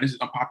 why, this is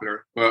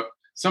unpopular, but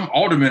some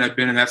aldermen have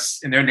been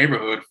in their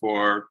neighborhood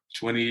for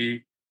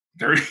 20,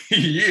 30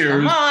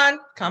 years.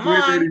 Come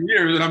on. 30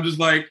 years. And I'm just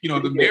like,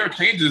 the mayor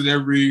changes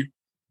every,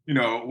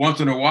 once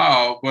in a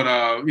while. But,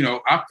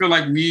 I feel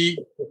like we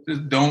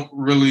just don't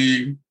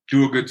really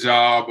do a good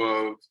job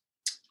of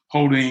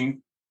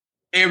holding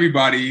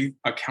everybody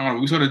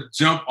accountable. We sort of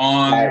jump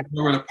on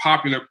whoever the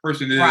popular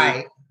person is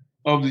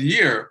of the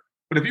year.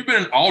 But if you've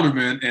been an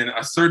alderman in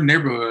a certain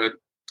neighborhood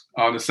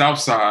on the south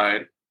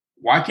side,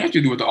 why can't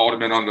you do what the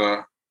alderman on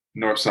the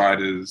north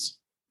side is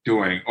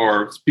doing?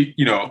 Or speak,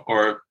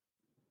 or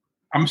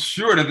I'm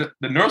sure that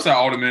the north side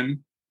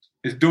alderman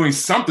is doing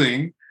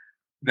something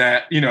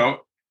that,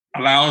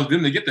 allows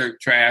them to get their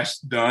trash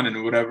done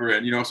and whatever.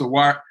 And, so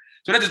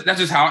that's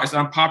just how it's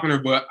unpopular.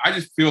 But I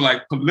just feel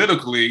like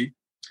politically,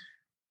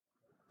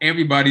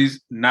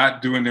 everybody's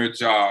not doing their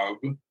job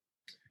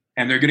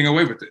and they're getting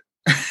away with it.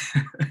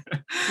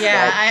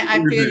 Yeah, I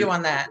feel you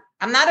on that.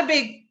 I'm not a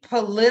big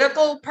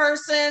political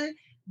person,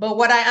 but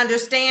what I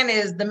understand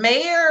is the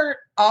mayor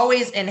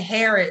always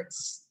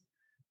inherits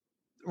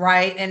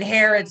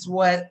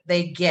what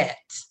they get.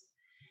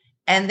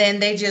 And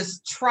then they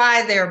just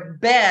try their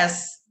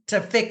best to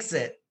fix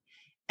it.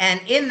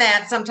 And in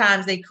that,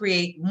 sometimes they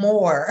create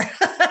more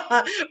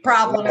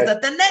problems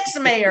that the next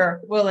mayor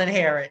will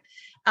inherit.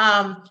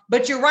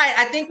 But you're right.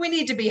 I think we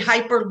need to be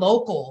hyper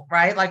local,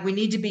 right? Like we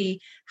need to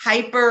be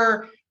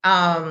hyper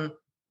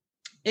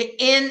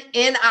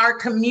in our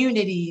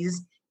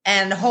communities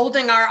and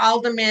holding our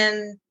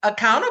aldermen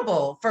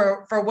accountable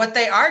for what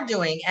they are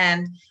doing.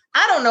 And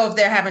I don't know if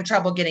they're having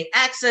trouble getting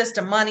access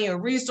to money or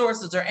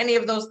resources or any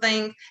of those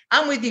things.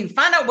 I'm with you.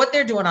 Find out what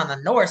they're doing on the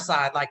north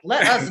side. Like,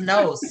 let us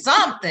know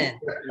something.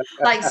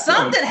 Like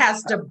something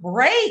has to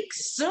break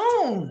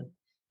soon.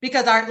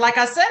 Because like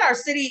I said, our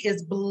city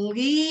is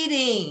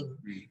bleeding.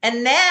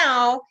 And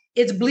now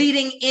it's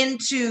bleeding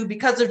into,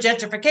 because of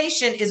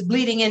gentrification, is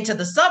bleeding into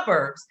the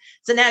suburbs.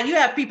 So now you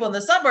have people in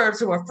the suburbs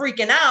who are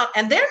freaking out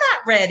and they're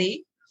not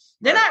ready.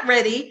 They're not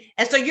ready.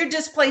 And so you're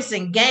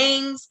displacing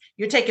gangs.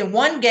 You're taking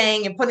one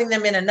gang and putting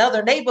them in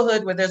another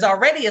neighborhood where there's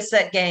already a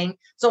set gang.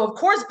 So of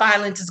course,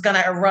 violence is going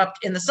to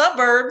erupt in the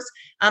suburbs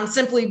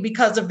simply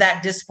because of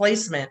that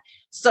displacement.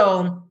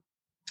 So,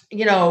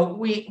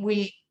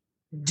 we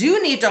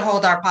do need to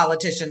hold our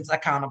politicians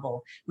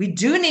accountable. We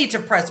do need to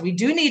press. We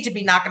do need to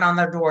be knocking on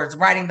their doors,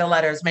 writing the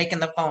letters, making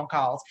the phone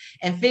calls,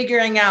 and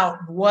figuring out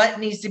what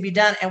needs to be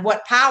done and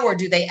what power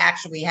do they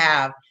actually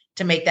have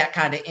to make that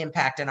kind of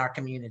impact in our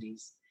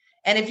communities.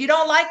 And if you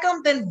don't like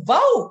them, then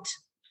vote.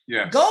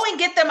 Yes. Go and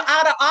get them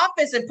out of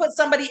office and put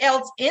somebody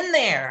else in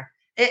there.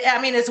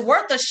 It's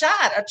worth a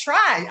shot, a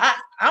try.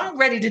 I'm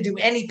ready to do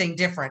anything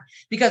different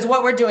because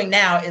what we're doing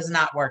now is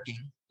not working.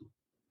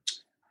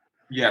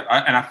 Yeah,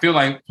 and I feel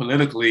like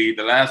politically,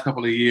 the last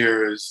couple of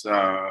years,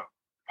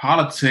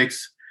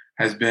 politics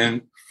has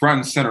been front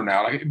and center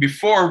now. Like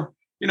before,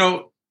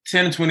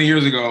 10, 20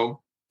 years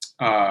ago,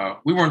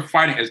 we weren't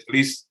fighting, at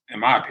least in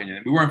my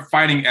opinion, we weren't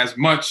fighting as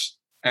much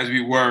as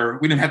we were.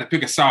 We didn't have to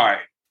pick a side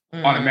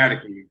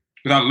automatically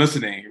without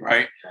listening,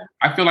 right?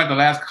 I feel like the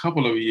last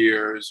couple of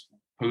years,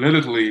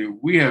 politically,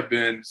 we have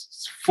been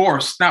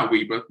forced, not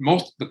we, but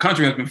the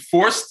country has been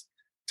forced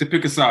to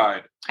pick a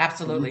side.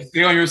 Absolutely. You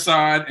stay on your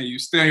side and you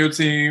stay on your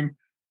team,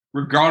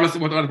 regardless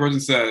of what the other person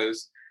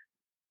says.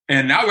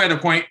 And now we're at a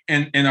point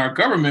in our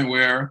government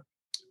where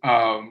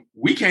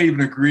we can't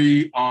even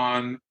agree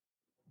on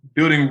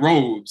building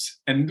roads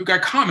and we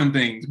got common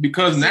things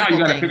because now you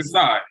got to pick a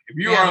side. If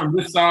you are on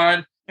this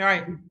side,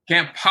 right, you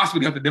can't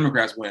possibly help the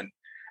Democrats win. And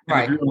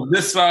right. If you're on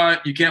this side,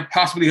 you can't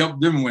possibly help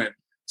them win.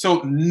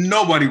 So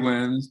nobody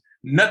wins,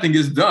 nothing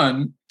gets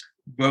done,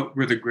 but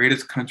we're the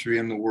greatest country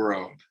in the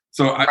world.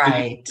 So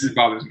it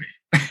bothers me.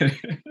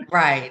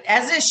 Right,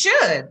 as it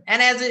should,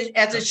 and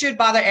as it should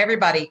bother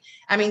everybody.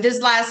 I mean, this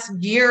last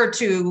year or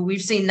two,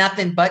 we've seen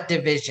nothing but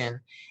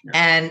division,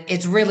 and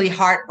it's really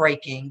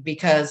heartbreaking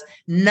because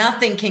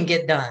nothing can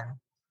get done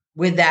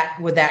with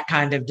that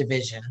kind of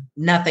division.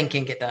 Nothing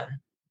can get done.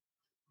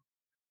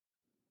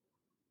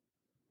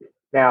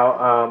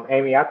 Now,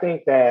 Amy, I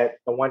think that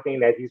the one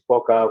thing that you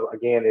spoke of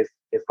again is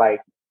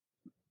like,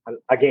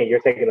 again,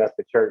 you're taking us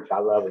to church. I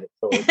love it.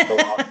 So it's so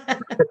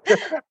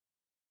awesome.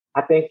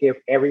 I think if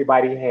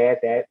everybody had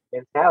that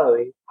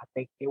mentality, I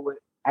think it would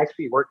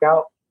actually work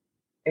out.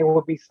 It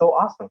would be so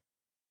awesome.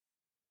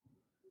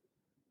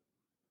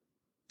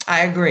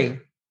 I agree.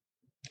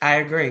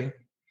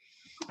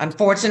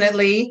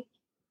 Unfortunately,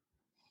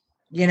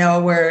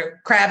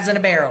 we're crabs in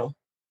a barrel.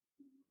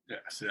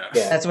 Yes.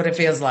 That's what it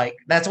feels like.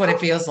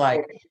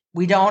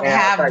 We don't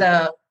have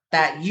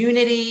that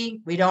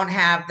unity. We don't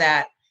have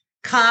that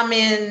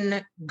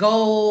common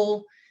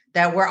goal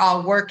that we're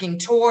all working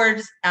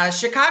towards.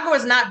 Chicago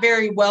is not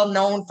very well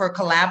known for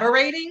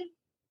collaborating.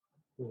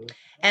 Mm-hmm.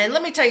 And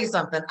let me tell you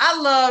something.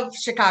 I love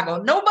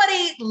Chicago.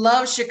 Nobody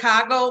loves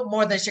Chicago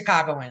more than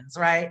Chicagoans,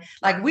 right?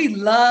 Like we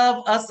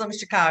love us some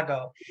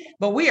Chicago,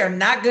 but we are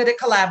not good at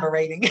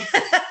collaborating.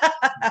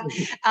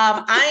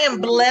 I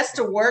am blessed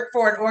to work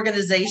for an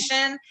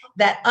organization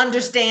that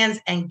understands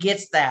and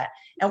gets that.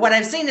 And what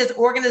I've seen is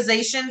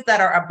organizations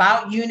that are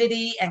about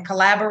unity and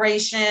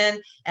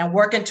collaboration and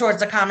working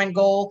towards a common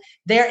goal,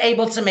 they're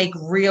able to make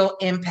real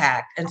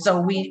impact. And so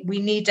we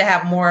need to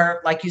have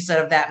more, like you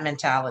said, of that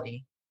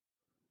mentality.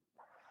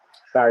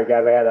 Sorry,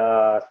 guys, I had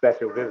a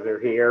special visitor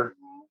here.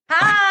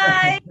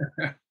 Hi.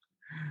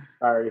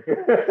 Sorry.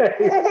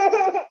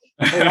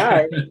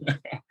 Hi.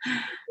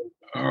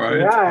 All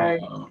right. Hi.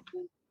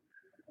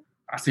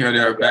 I see her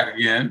there back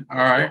again. All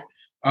right.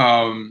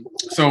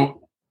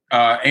 So,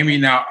 Amy,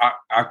 now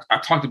I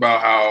talked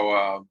about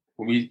how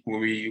when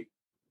we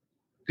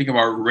think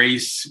about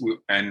race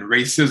and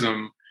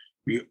racism,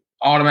 we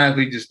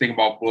automatically just think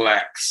about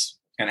Blacks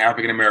and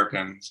African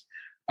Americans.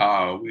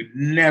 We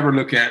never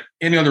look at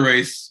any other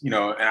race, and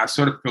I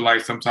sort of feel like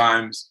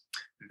sometimes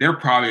they're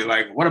probably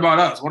like, what about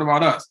us? What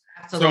about us?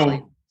 Absolutely.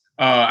 So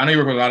I know you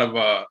work with a lot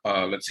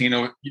of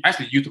Latino,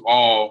 actually youth of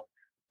all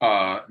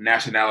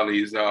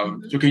nationalities. So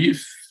can you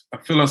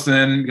fill us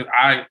in? Because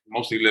I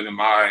mostly live in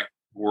my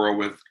world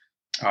with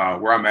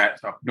where I'm at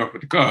up north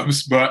with the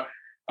Cubs, but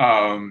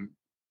can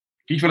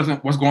you fill us in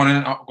what's going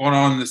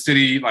on in the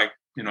city, like,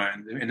 in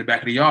the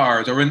back of the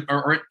yards or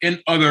in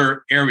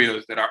other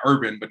areas that are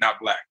urban but not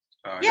Black?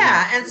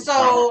 And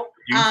so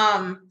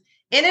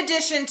in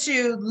addition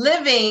to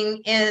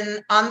living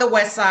on the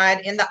West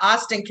Side in the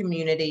Austin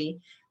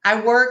community,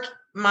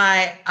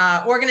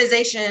 my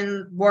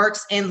organization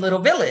works in Little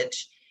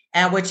Village,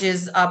 which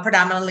is a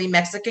predominantly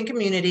Mexican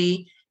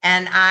community.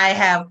 And I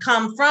have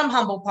come from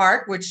Humboldt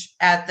Park, which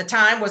at the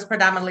time was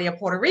predominantly a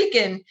Puerto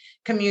Rican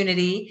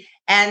community.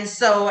 And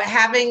so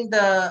having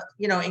the,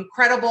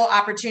 incredible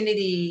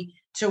opportunity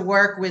to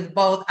work with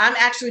both. I'm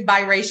actually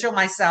biracial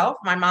myself.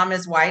 My mom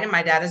is white and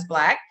my dad is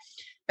Black.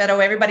 But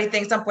everybody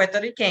thinks I'm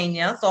Puerto Rican,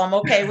 so I'm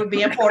okay with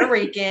being Puerto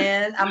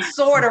Rican. I'm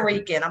sort of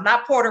Rican. I'm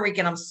not Puerto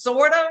Rican. I'm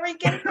sort of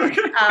Rican.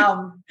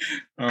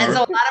 And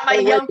so a lot of my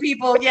young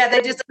people,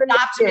 they just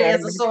adopted me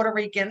as a sort of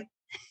Rican.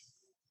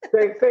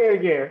 Say it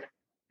again.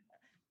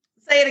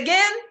 Say it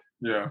again?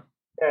 Yeah.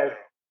 Yes.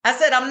 I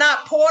said, I'm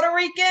not Puerto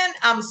Rican.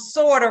 I'm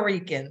sort of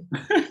Rican.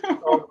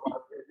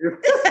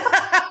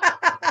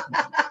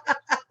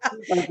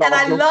 And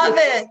I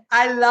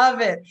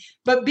love it.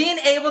 But being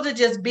able to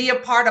just be a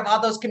part of all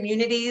those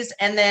communities,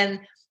 and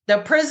then the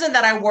prison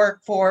that I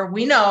work for,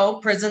 we know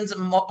prisons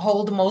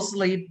hold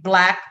mostly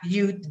Black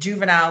youth,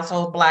 juveniles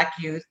hold Black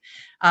youth.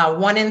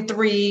 1 in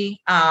 3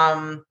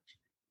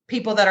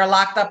 people that are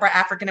locked up are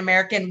African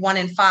American. 1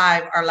 in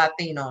 5 are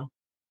Latino.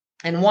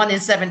 and 1 in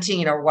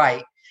 17 are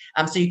white.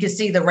 So you can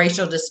see the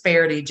racial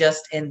disparity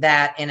just in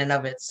that in and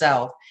of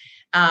itself.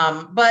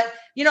 But,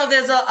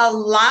 there's a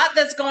lot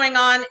that's going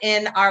on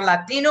in our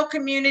Latino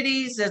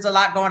communities. There's a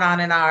lot going on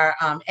in our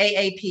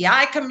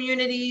AAPI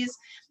communities.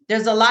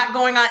 There's a lot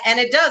going on. And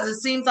it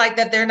seems like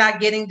that they're not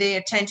getting the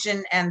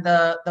attention and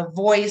the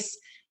voice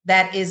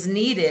that is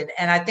needed.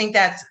 And I think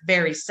that's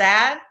very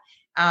sad.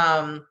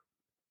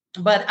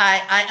 But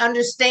I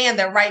understand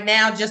that right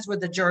now, just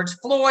with the George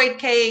Floyd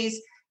case,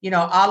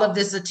 all of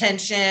this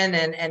attention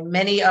and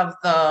many of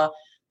the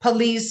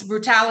police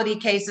brutality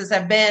cases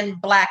have been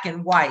Black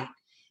and white.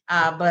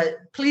 But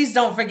please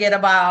don't forget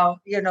about,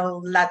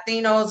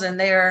 Latinos and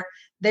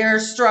their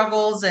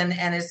struggles. And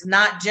it's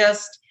not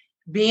just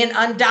being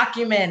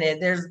undocumented.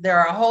 There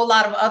are a whole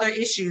lot of other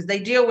issues. They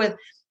deal with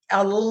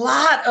a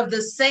lot of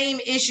the same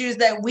issues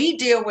that we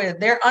deal with.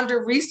 They're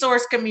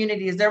under-resourced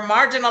communities. They're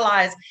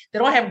marginalized. They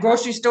don't have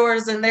grocery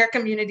stores in their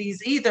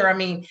communities either. I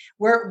mean,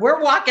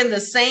 we're walking the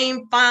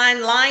same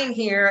fine line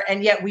here,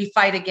 and yet we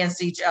fight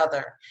against each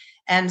other.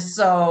 And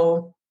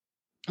so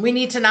we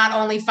need to not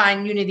only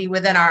find unity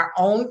within our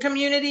own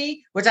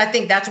community, which I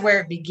think that's where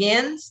it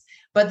begins,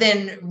 but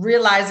then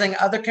realizing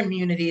other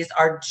communities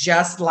are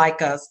just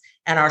like us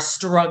and are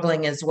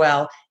struggling as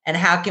well. And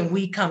how can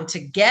we come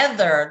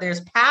together?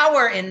 There's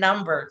power in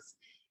numbers.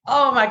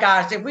 Oh my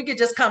gosh, if we could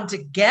just come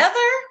together,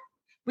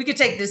 we could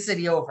take this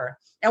city over.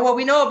 And what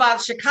we know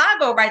about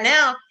Chicago right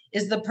now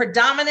is the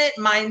predominant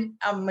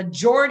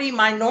majority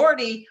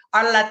minority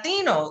are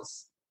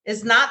Latinos.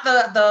 It's not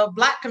the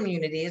Black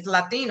community, it's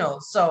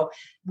Latinos. So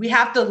we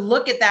have to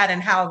look at that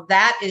and how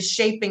that is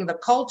shaping the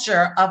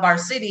culture of our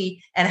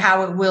city and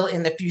how it will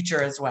in the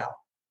future as well.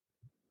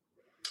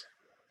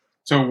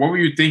 So what were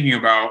you thinking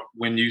about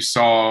when you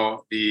saw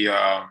the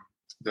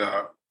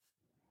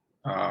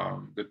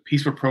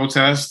peaceful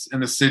protests in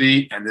the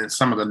city and then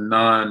some of the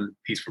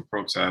non-peaceful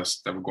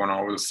protests that were going on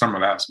over the summer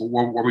last?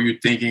 What were you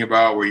thinking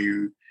about? Were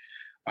you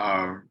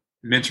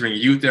mentoring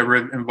youth that were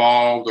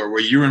involved, or were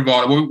you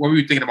involved? What were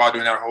you thinking about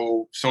during that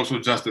whole social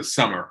justice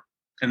summer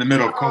in the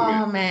middle of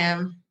COVID? Oh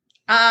man,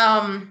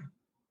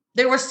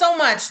 there was so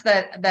much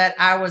that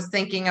I was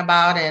thinking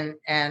about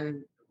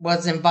and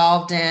was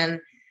involved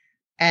in.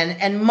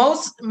 And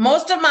most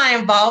of my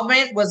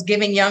involvement was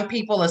giving young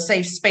people a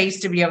safe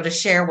space to be able to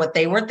share what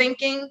they were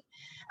thinking,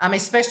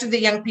 especially the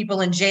young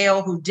people in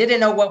jail who didn't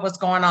know what was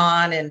going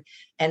on and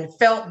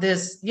felt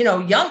this,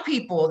 young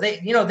people,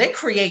 they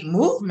create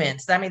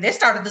movements. I mean, they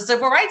started the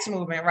civil rights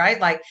movement,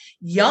 right? Like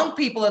young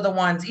people are the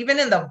ones, even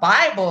in the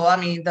Bible, I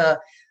mean, the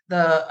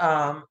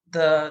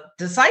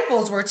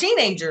disciples were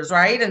teenagers,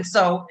 right? And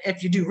so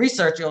if you do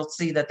research, you'll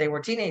see that they were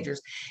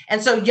teenagers.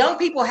 And so young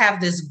people have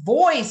this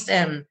voice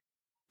and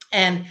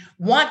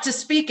want to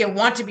speak and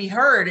want to be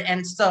heard.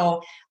 And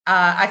so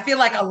I feel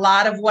like a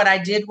lot of what I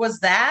did was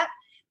that,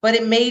 but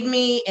it made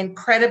me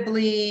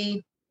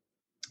incredibly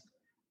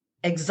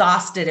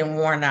exhausted and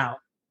worn out.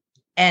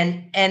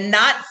 And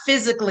not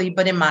physically,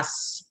 but in my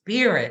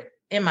spirit,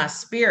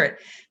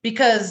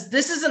 because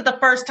this isn't the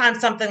first time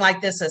something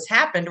like this has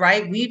happened,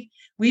 right?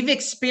 We've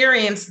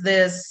experienced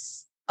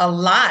this a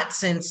lot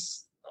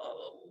since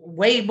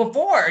way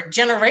before.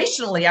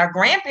 Generationally, our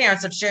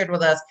grandparents have shared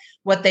with us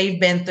what they've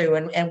been through,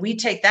 and we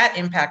take that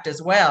impact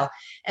as well.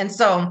 And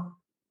so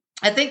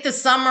I think the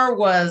summer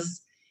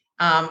was,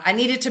 I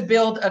needed to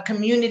build a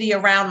community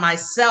around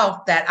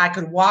myself that I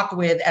could walk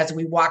with as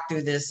we walk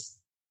through this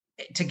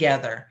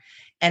together.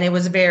 And it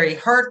was very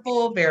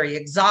hurtful, very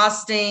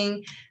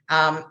exhausting.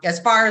 As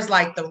far as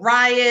like the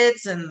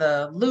riots and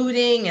the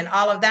looting and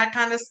all of that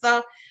kind of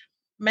stuff,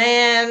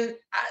 man,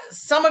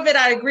 some of it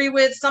I agree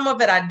with, some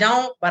of it I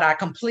don't, but I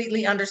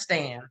completely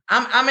understand.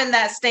 I'm in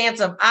that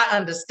stance of I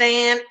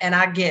understand and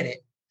I get it.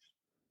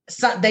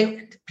 So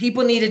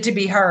people needed to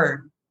be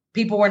heard.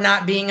 People were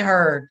not being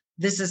heard.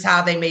 This is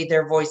how they made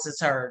their voices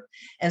heard.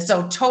 And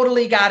so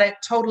totally got it,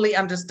 totally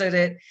understood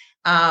it.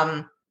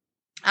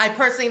 I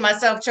personally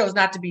myself chose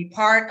not to be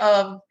part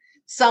of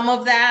some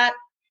of that,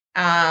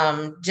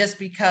 just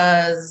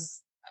because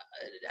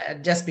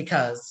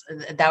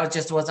that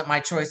just wasn't my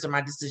choice or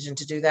my decision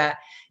to do that.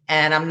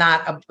 And I'm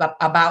not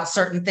about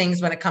certain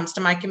things when it comes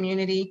to my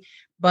community,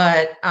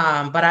 but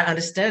I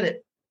understood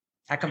it.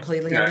 I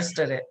completely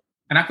understood it.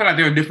 And I feel like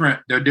there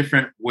are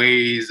different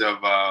ways of,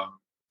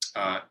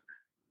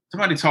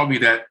 somebody told me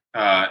that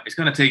it's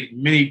going to take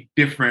many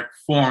different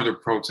forms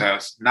of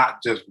protest,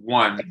 not just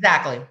one.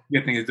 Exactly. To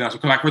get things done. So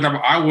like, for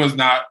example, I was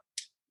not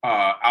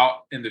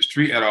out in the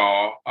street at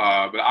all,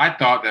 but I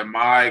thought that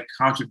my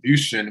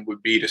contribution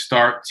would be to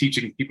start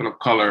teaching people of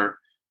color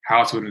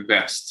how to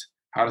invest,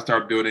 how to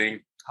start building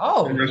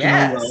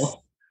generational wealth,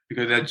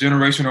 because that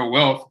generational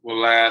wealth will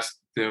last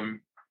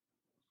them,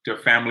 their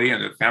family,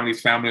 and their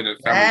family's family, and their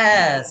family.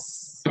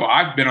 Yes. So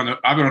I've been on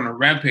a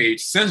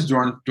rampage since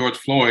George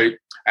Floyd.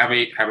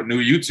 I have a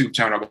new YouTube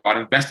channel about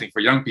investing for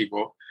young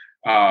people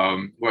who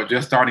are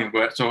just starting.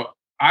 But so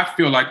I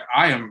feel like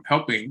I am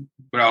helping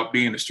without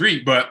being in the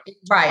street. But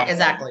right,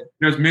 exactly.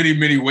 There's many,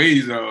 many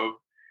ways of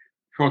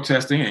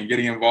protesting and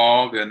getting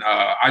involved. And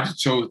I just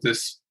chose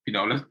this,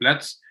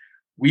 let's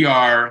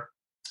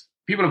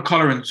people of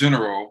color in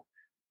general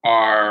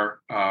are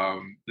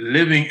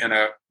living in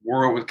a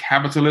world with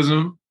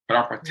capitalism, but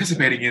are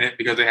participating in it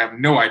because they have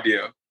no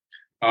idea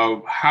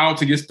of how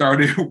to get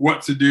started,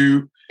 what to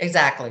do.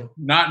 Exactly.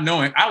 Not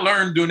knowing. I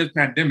learned during this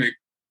pandemic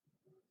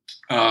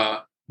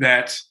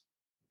that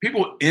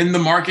people in the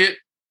market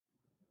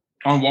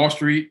on Wall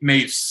Street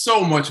made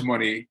so much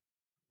money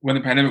when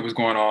the pandemic was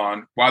going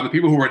on, while the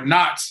people who were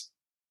not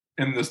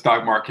in the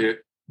stock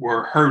market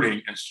were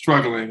hurting and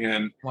struggling.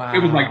 And Wow. It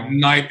was like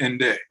night and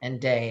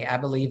day. I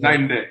believe night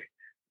and day.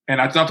 And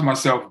I thought to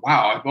myself,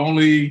 wow,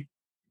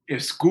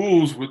 if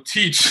schools would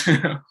teach,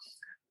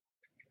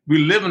 we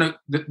live in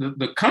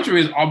the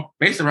country is all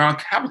based around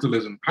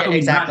capitalism. How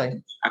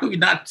can we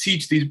not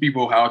teach these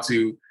people how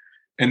to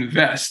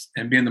invest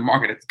and be in the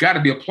market? It's got to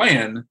be a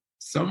plan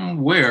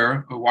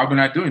somewhere of why we're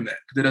not doing that,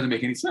 because it doesn't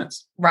make any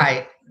sense.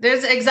 Right.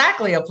 There's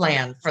exactly a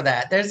plan for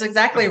that. There's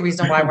exactly a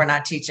reason why we're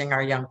not teaching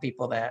our young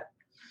people that.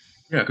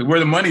 Yeah, because where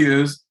the money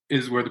is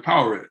where the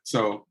power is.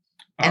 So,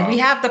 and we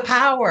have the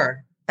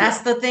power.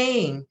 That's the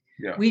thing.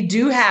 Yeah. We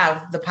do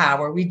have the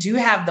power. We do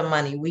have the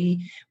money.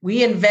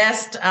 We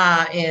invest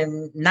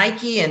in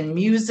Nike and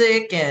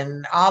music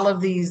and all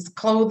of these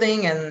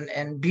clothing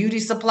and beauty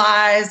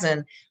supplies,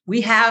 and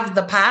we have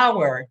the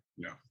power.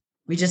 Yeah.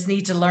 We just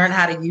need to learn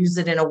how to use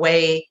it in a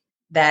way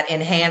that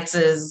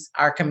enhances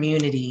our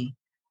community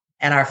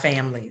and our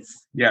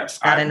families. Yes.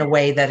 Not in a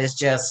way that is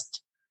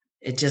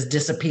it just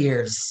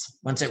disappears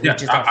once it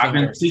reaches our fingers.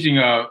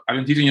 I've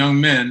been teaching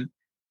young men,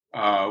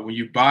 when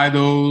you buy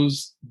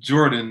those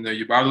Jordan,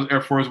 you buy those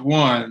Air Force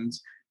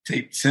Ones,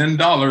 take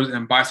 $10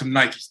 and buy some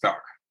Nike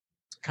stock.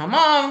 Come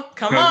on.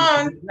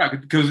 Yeah,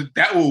 because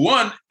that will,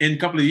 one, in a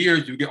couple of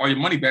years, you get all your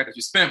money back that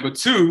you spent. But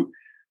two,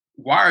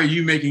 why are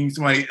you making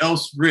somebody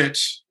else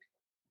rich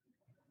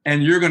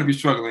and you're going to be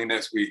struggling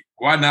next week?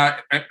 Why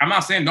not? I'm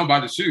not saying don't buy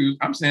the shoes.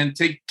 I'm saying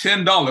take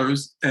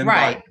 $10 and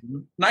buy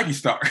Nike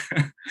stock.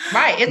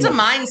 Right. It's a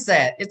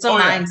mindset. It's a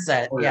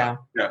mindset. Yeah.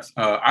 Yes.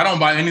 I don't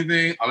buy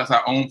anything unless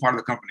I own part of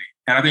the company.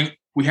 And I think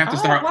we have to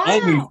start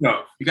owning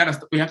stuff.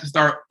 We have to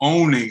start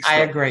owning stuff.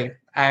 I agree.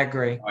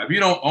 If you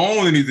don't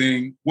own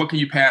anything, what can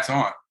you pass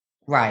on?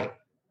 Right.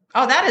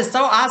 Oh, that is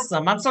so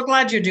awesome. I'm so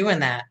glad you're doing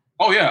that.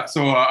 Oh, yeah.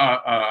 So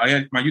I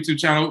had my YouTube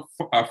channel,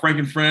 Frank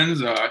and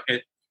Friends.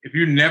 If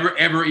you never,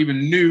 ever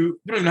even you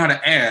don't even know how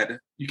to ad,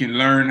 you can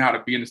learn how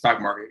to be in the stock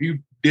market. If you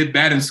did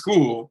that in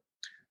school,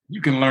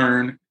 you can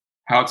learn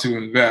how to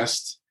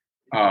invest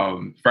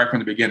right from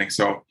the beginning.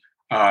 So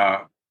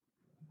I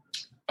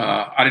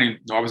didn't even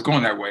know I was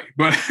going that way,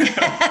 but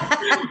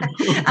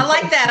I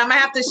like that. I'm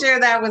gonna have to share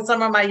that with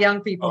some of my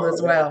young people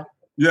as well.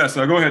 Yeah,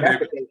 so go ahead,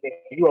 David.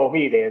 You owe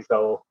me then,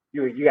 so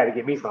you got to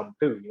give me something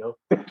too, you know.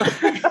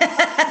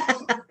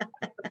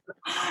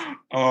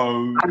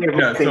 I mean,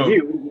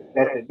 you,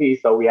 that's me,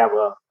 so we have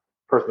a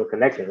personal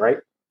connection, right?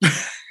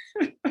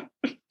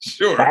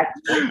 Sure.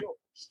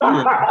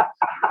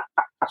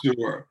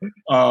 Sure.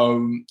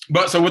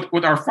 But so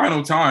with our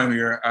final time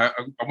here, I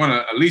want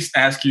to at least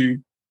ask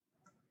you,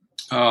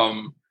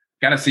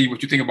 gotta see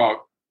what you think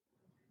about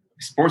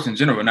sports in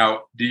general.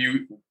 Now, do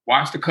you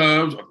watch the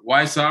Cubs or the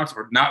White Sox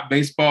or not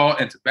baseball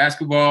and to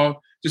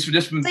basketball? Just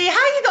from See, how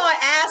you gonna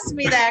ask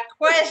me that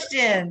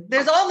question?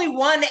 There's only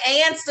one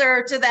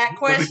answer to that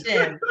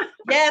question.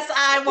 Yes,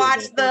 I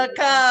watch the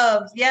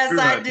Cubs. Yes,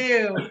 I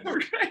do.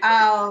 Okay.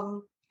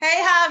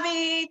 Hey,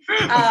 Javi.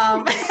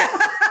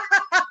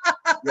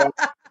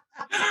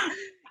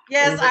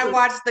 Yes, I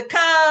watch the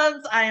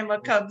Cubs. I am a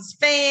Cubs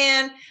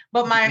fan,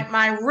 but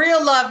my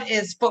real love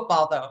is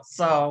football, though.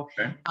 So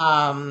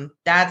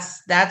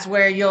that's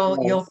where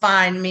you'll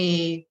find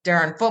me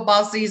during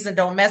football season.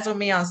 Don't mess with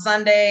me on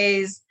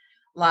Sundays,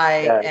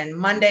 and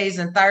Mondays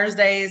and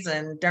Thursdays,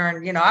 and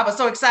during I was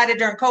so excited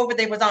during COVID.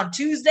 They was on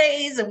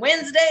Tuesdays and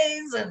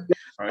Wednesdays, and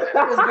it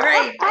was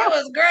great. It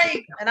was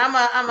great, and I'm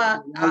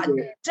a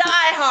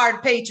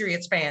diehard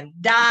Patriots fan.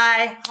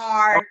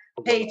 Diehard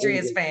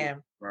Patriots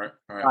fan. Right.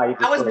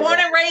 I was born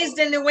and raised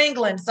in New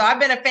England, so I've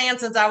been a fan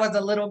since I was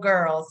a little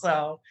girl.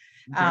 So,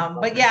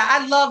 but yeah,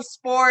 I love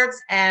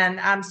sports, and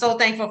I'm so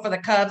thankful for the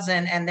Cubs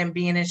and them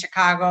being in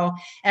Chicago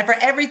and for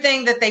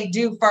everything that they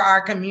do for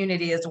our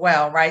community as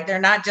well, right? They're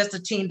not just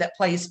a team that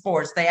plays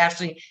sports. They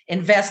actually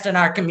invest in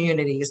our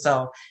community.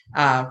 So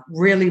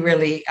really,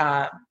 really,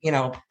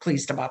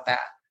 pleased about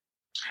that.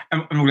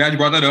 I'm glad you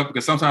brought that up,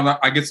 because sometimes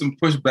I get some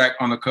pushback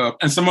on the Cubs,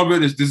 and some of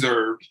it is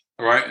deserved,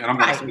 right? And I'm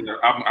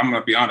going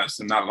to be honest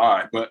and not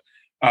lie, but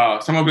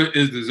some of it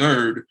is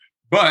deserved.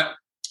 But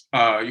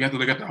you have to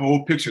look at the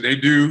whole picture. They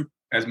do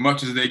as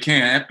much as they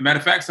can. Matter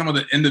of fact, some of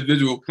the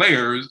individual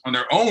players on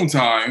their own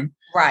time,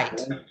 right?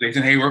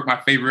 Jason Hayward,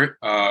 my favorite.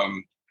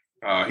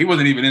 He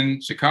wasn't even in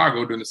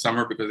Chicago during the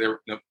summer because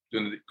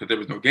there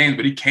was no games,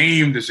 but he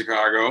came to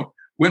Chicago,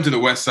 went to the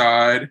West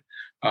Side.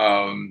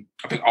 I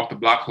think Off the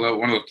Block Club,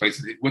 one of those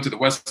places. He went to the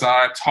West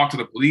Side, talked to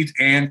the police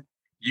and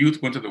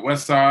youth, went to the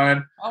West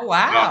Side. Oh,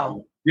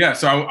 wow.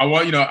 So I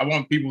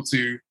want people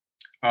to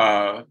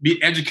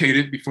be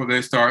educated before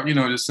they start,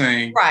 just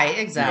saying. Right,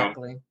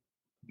 exactly.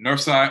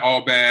 North Side,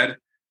 all bad.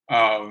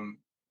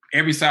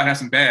 every side has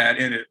some bad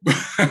in it,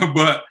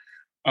 but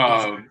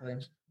Exactly.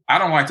 I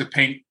don't like to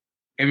paint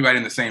everybody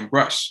in the same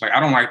brush. Like I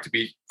don't like to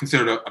be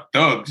considered a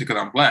thug because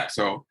I'm black.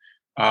 So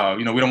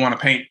we don't want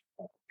to paint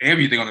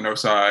everything on the north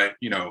side,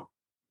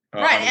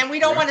 Right. And we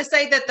don't want to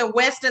say that the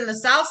West and the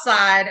South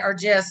Side are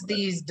just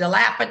these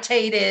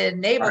dilapidated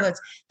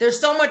neighborhoods. Right. There's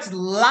so much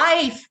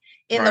life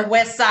in the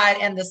West Side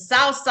and the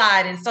South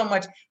Side, and so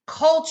much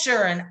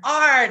culture and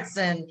arts.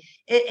 And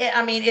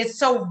it's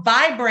so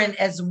vibrant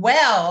as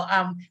well.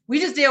 We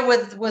just deal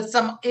with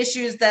some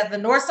issues that the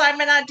North Side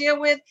may not deal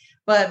with.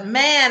 But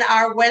man,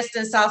 our West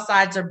and South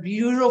Sides are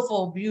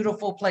beautiful,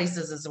 beautiful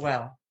places as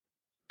well.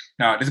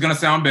 Now, this is going to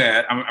sound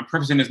bad. I'm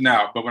prefacing this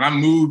now. But when I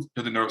moved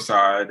to the North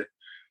Side,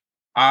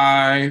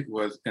 I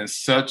was in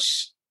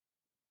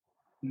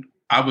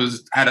I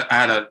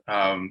had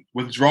a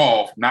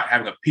withdrawal from not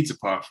having a pizza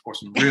puff or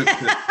some ribs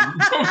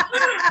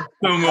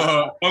from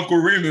Uncle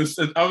Remus.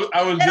 I was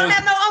they don't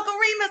have no Uncle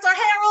Remus or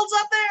Harold's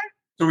up there?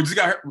 So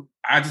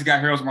I just got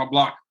Harold's on my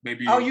block,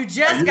 maybe. Oh, you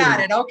just got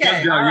it.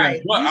 Okay. All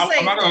right. But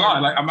I'm not gonna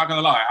lie. I'm not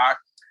gonna lie.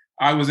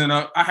 I was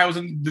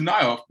in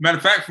denial. Matter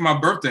of fact, for my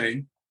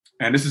birthday,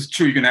 and this is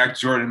true, you can ask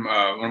Jordan,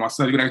 one of my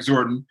sons, you can ask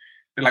Jordan,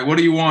 they're like, what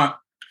do you want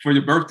for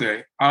your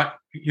birthday?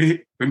 Bring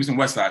me some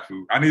West Side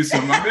food. I need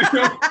some. That's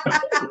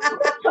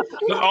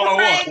all I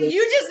want. Frank,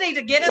 you just need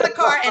to get in the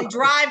car and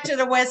drive to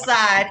the West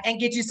Side and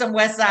get you some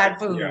West Side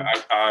food. Yeah,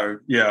 I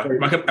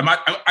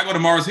go to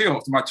Mars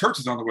Hill, so my church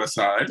is on the West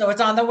Side. So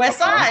it's on the West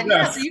Side.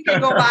 Yeah, so you can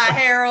go by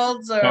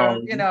Harold's or I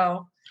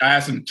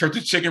had some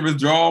Church's Chicken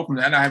withdrawal from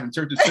that. I haven't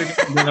Church's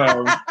Chicken.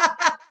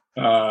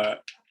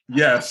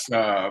 Yes,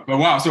 but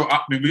wow. So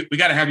we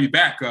got to have you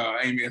back,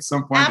 Amy, at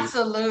some point.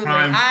 Absolutely.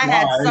 I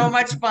had so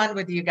much fun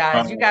with you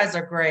guys. You guys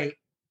are great.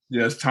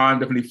 Yes, time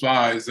definitely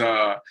flies.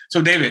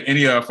 So David,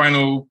 any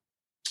final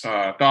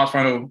thoughts,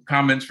 final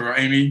comments for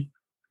Amy?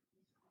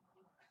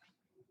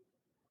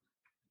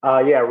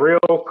 Real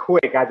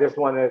quick. I just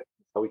want to,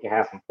 so we can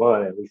have some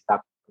fun and we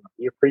stop.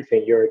 You're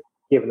preaching, you're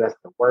giving us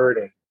the word,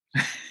 and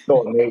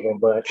so amazing.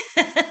 But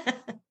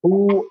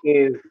who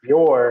is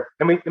your?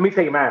 Let me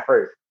take mine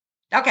first.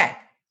 Okay.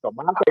 So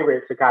my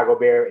favorite Chicago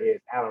Bear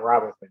is Allen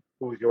Robinson.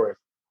 Who's yours?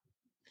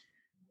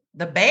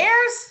 The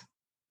Bears?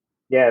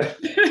 Yes.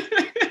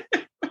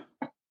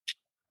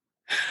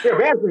 You're a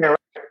Bears fan, right?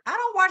 I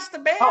don't watch the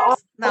Bears.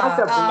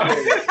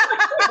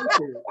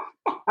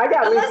 I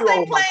got unless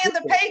they playing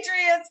the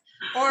Patriots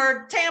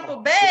or Tampa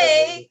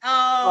Bay.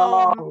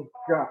 Oh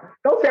God!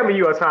 Don't tell me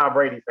you're a Tom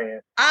Brady fan.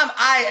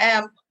 I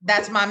am.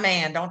 That's my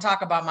man. Don't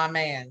talk about my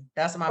man.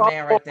 That's my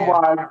man right there.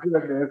 Oh my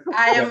goodness!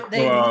 I am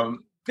the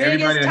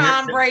biggest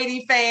Tom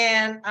Brady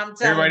fan. I'm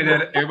telling you.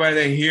 Everybody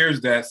that hears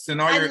that,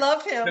 I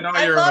love him.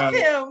 I love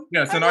him.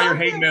 Yeah, send all your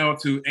hate mail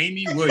to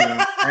Amy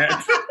Williams.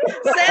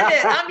 Send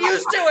it. I'm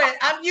used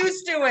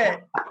to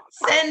it.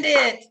 Send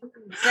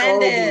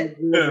it.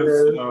 Yes,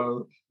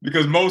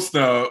 because most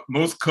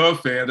Cub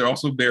fans are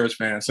also Bears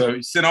fans. So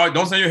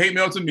don't send your hate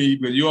mail to me,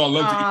 but you all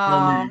love to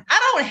email me.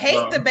 I don't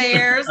hate the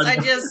Bears. I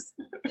just,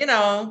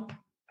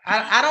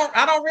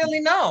 I don't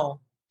really know.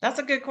 That's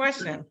a good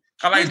question.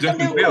 I like Who's Justin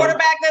the new Fields.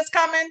 quarterback that's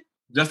coming?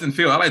 Justin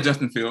Fields. I like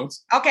Justin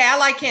Fields. Okay, I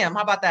like him.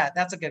 How about that?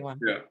 That's a good one.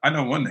 Yeah, I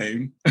know one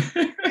name.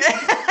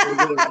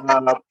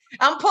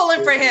 I'm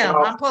pulling for him.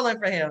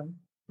 Okay.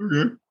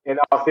 In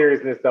all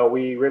seriousness, though,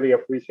 we really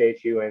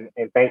appreciate you and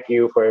thank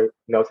you for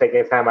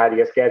taking time out of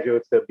your schedule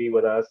to be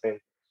with us. And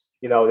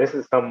this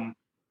is some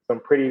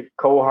pretty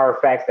cold hard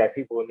facts that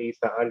people need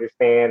to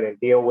understand and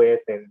deal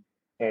with,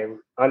 and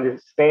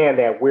understand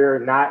that we're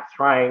not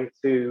trying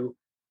to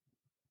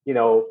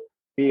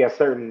be a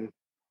certain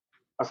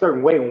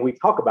way when we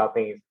talk about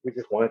things. We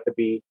just want it to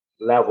be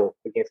level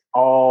against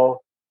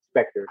all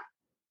specters,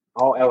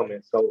 all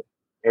elements. So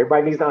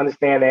everybody needs to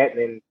understand that.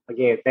 And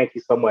again, thank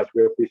you so much.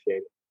 We appreciate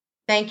it.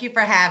 Thank you for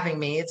having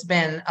me. It's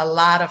been a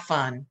lot of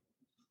fun.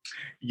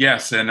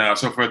 Yes, and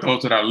so for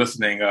those that are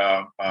listening,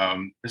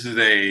 this is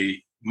a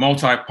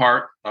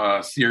multi-part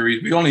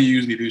series. We only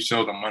usually do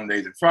shows on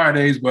Mondays and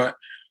Fridays, but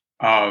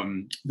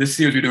this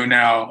series we're doing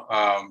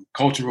now,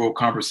 cultural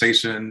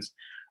conversations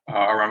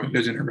around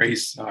religion and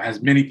race,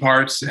 has many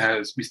parts.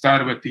 We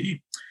started with the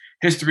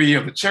history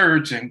of the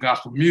church and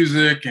gospel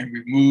music, and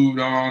we've moved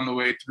on the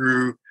way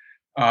through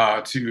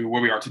to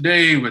where we are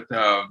today with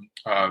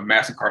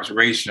mass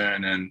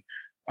incarceration and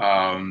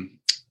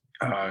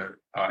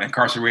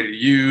incarcerated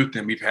youth.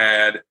 And we've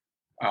had,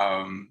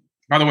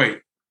 by the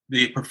way,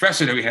 the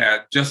professor that we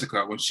had,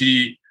 Jessica, when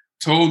she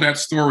told that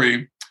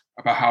story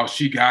about how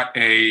she got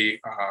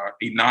a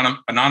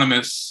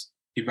anonymous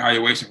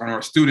evaluation from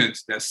her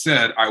students that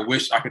said, "I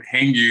wish I could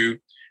hang you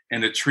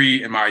in the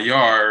tree in my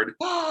yard,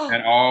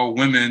 and all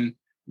women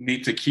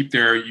need to keep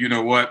their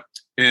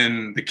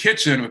in the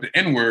kitchen with the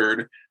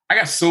N-word." I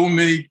got so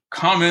many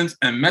comments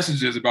and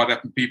messages about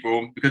that from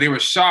people because they were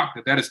shocked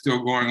that is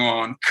still going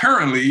on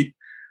currently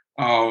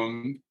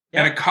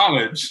at a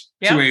college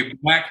to a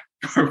Black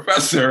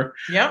professor.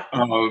 Yep.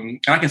 And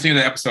I can see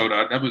the episode.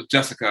 That was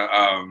Jessica,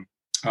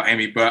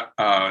 Amy. But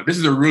this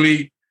is a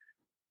really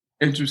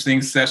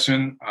interesting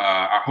session.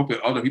 I hope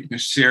that other people can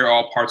share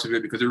all parts of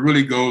it because it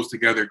really goes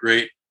together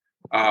great.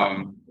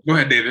 Go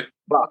ahead, David.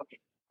 Well,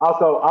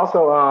 also,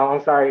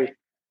 I'm sorry.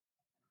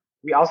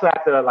 We also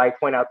have to like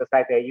point out the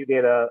fact that you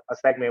did a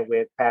segment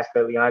with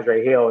Pastor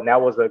Leandre Hill, and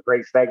that was a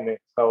great segment.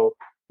 So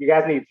you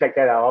guys need to check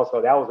that out.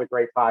 Also, that was a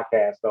great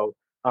podcast. So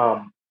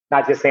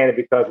not just saying it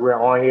because we're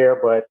on here,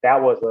 but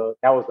that was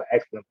an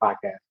excellent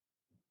podcast.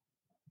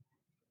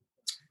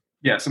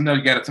 Yeah,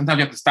 sometimes you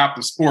have to stop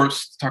the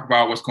sports to talk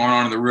about what's going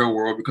on in the real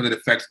world because it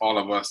affects all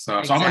of us.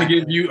 Exactly. So I'm going to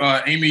give you,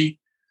 Amy,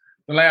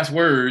 the last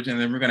words, and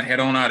then we're going to head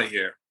on out of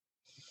here.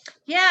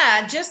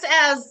 Yeah, just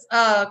as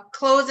a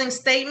closing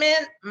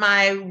statement,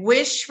 my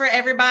wish for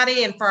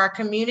everybody and for our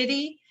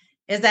community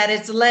is that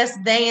it's less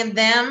they and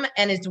them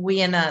and it's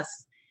we and us,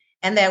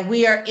 and that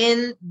we are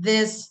in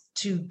this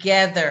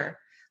together.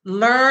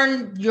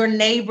 Learn your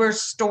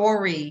neighbor's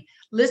story.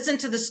 Listen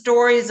to the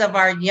stories of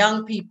our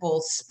young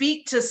people.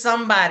 Speak to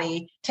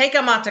somebody. Take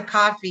them out to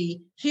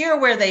coffee. Hear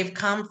where they've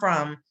come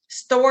from.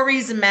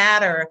 Stories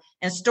matter,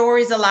 and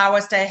stories allow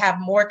us to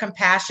have more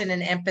compassion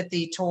and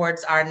empathy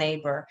towards our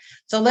neighbor.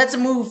 So let's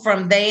move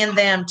from they and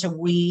them to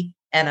we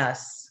and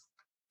us.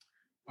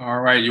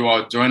 All right, you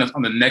all join us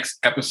on the next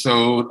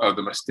episode of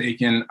the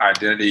Mistaken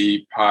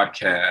Identity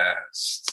Podcast.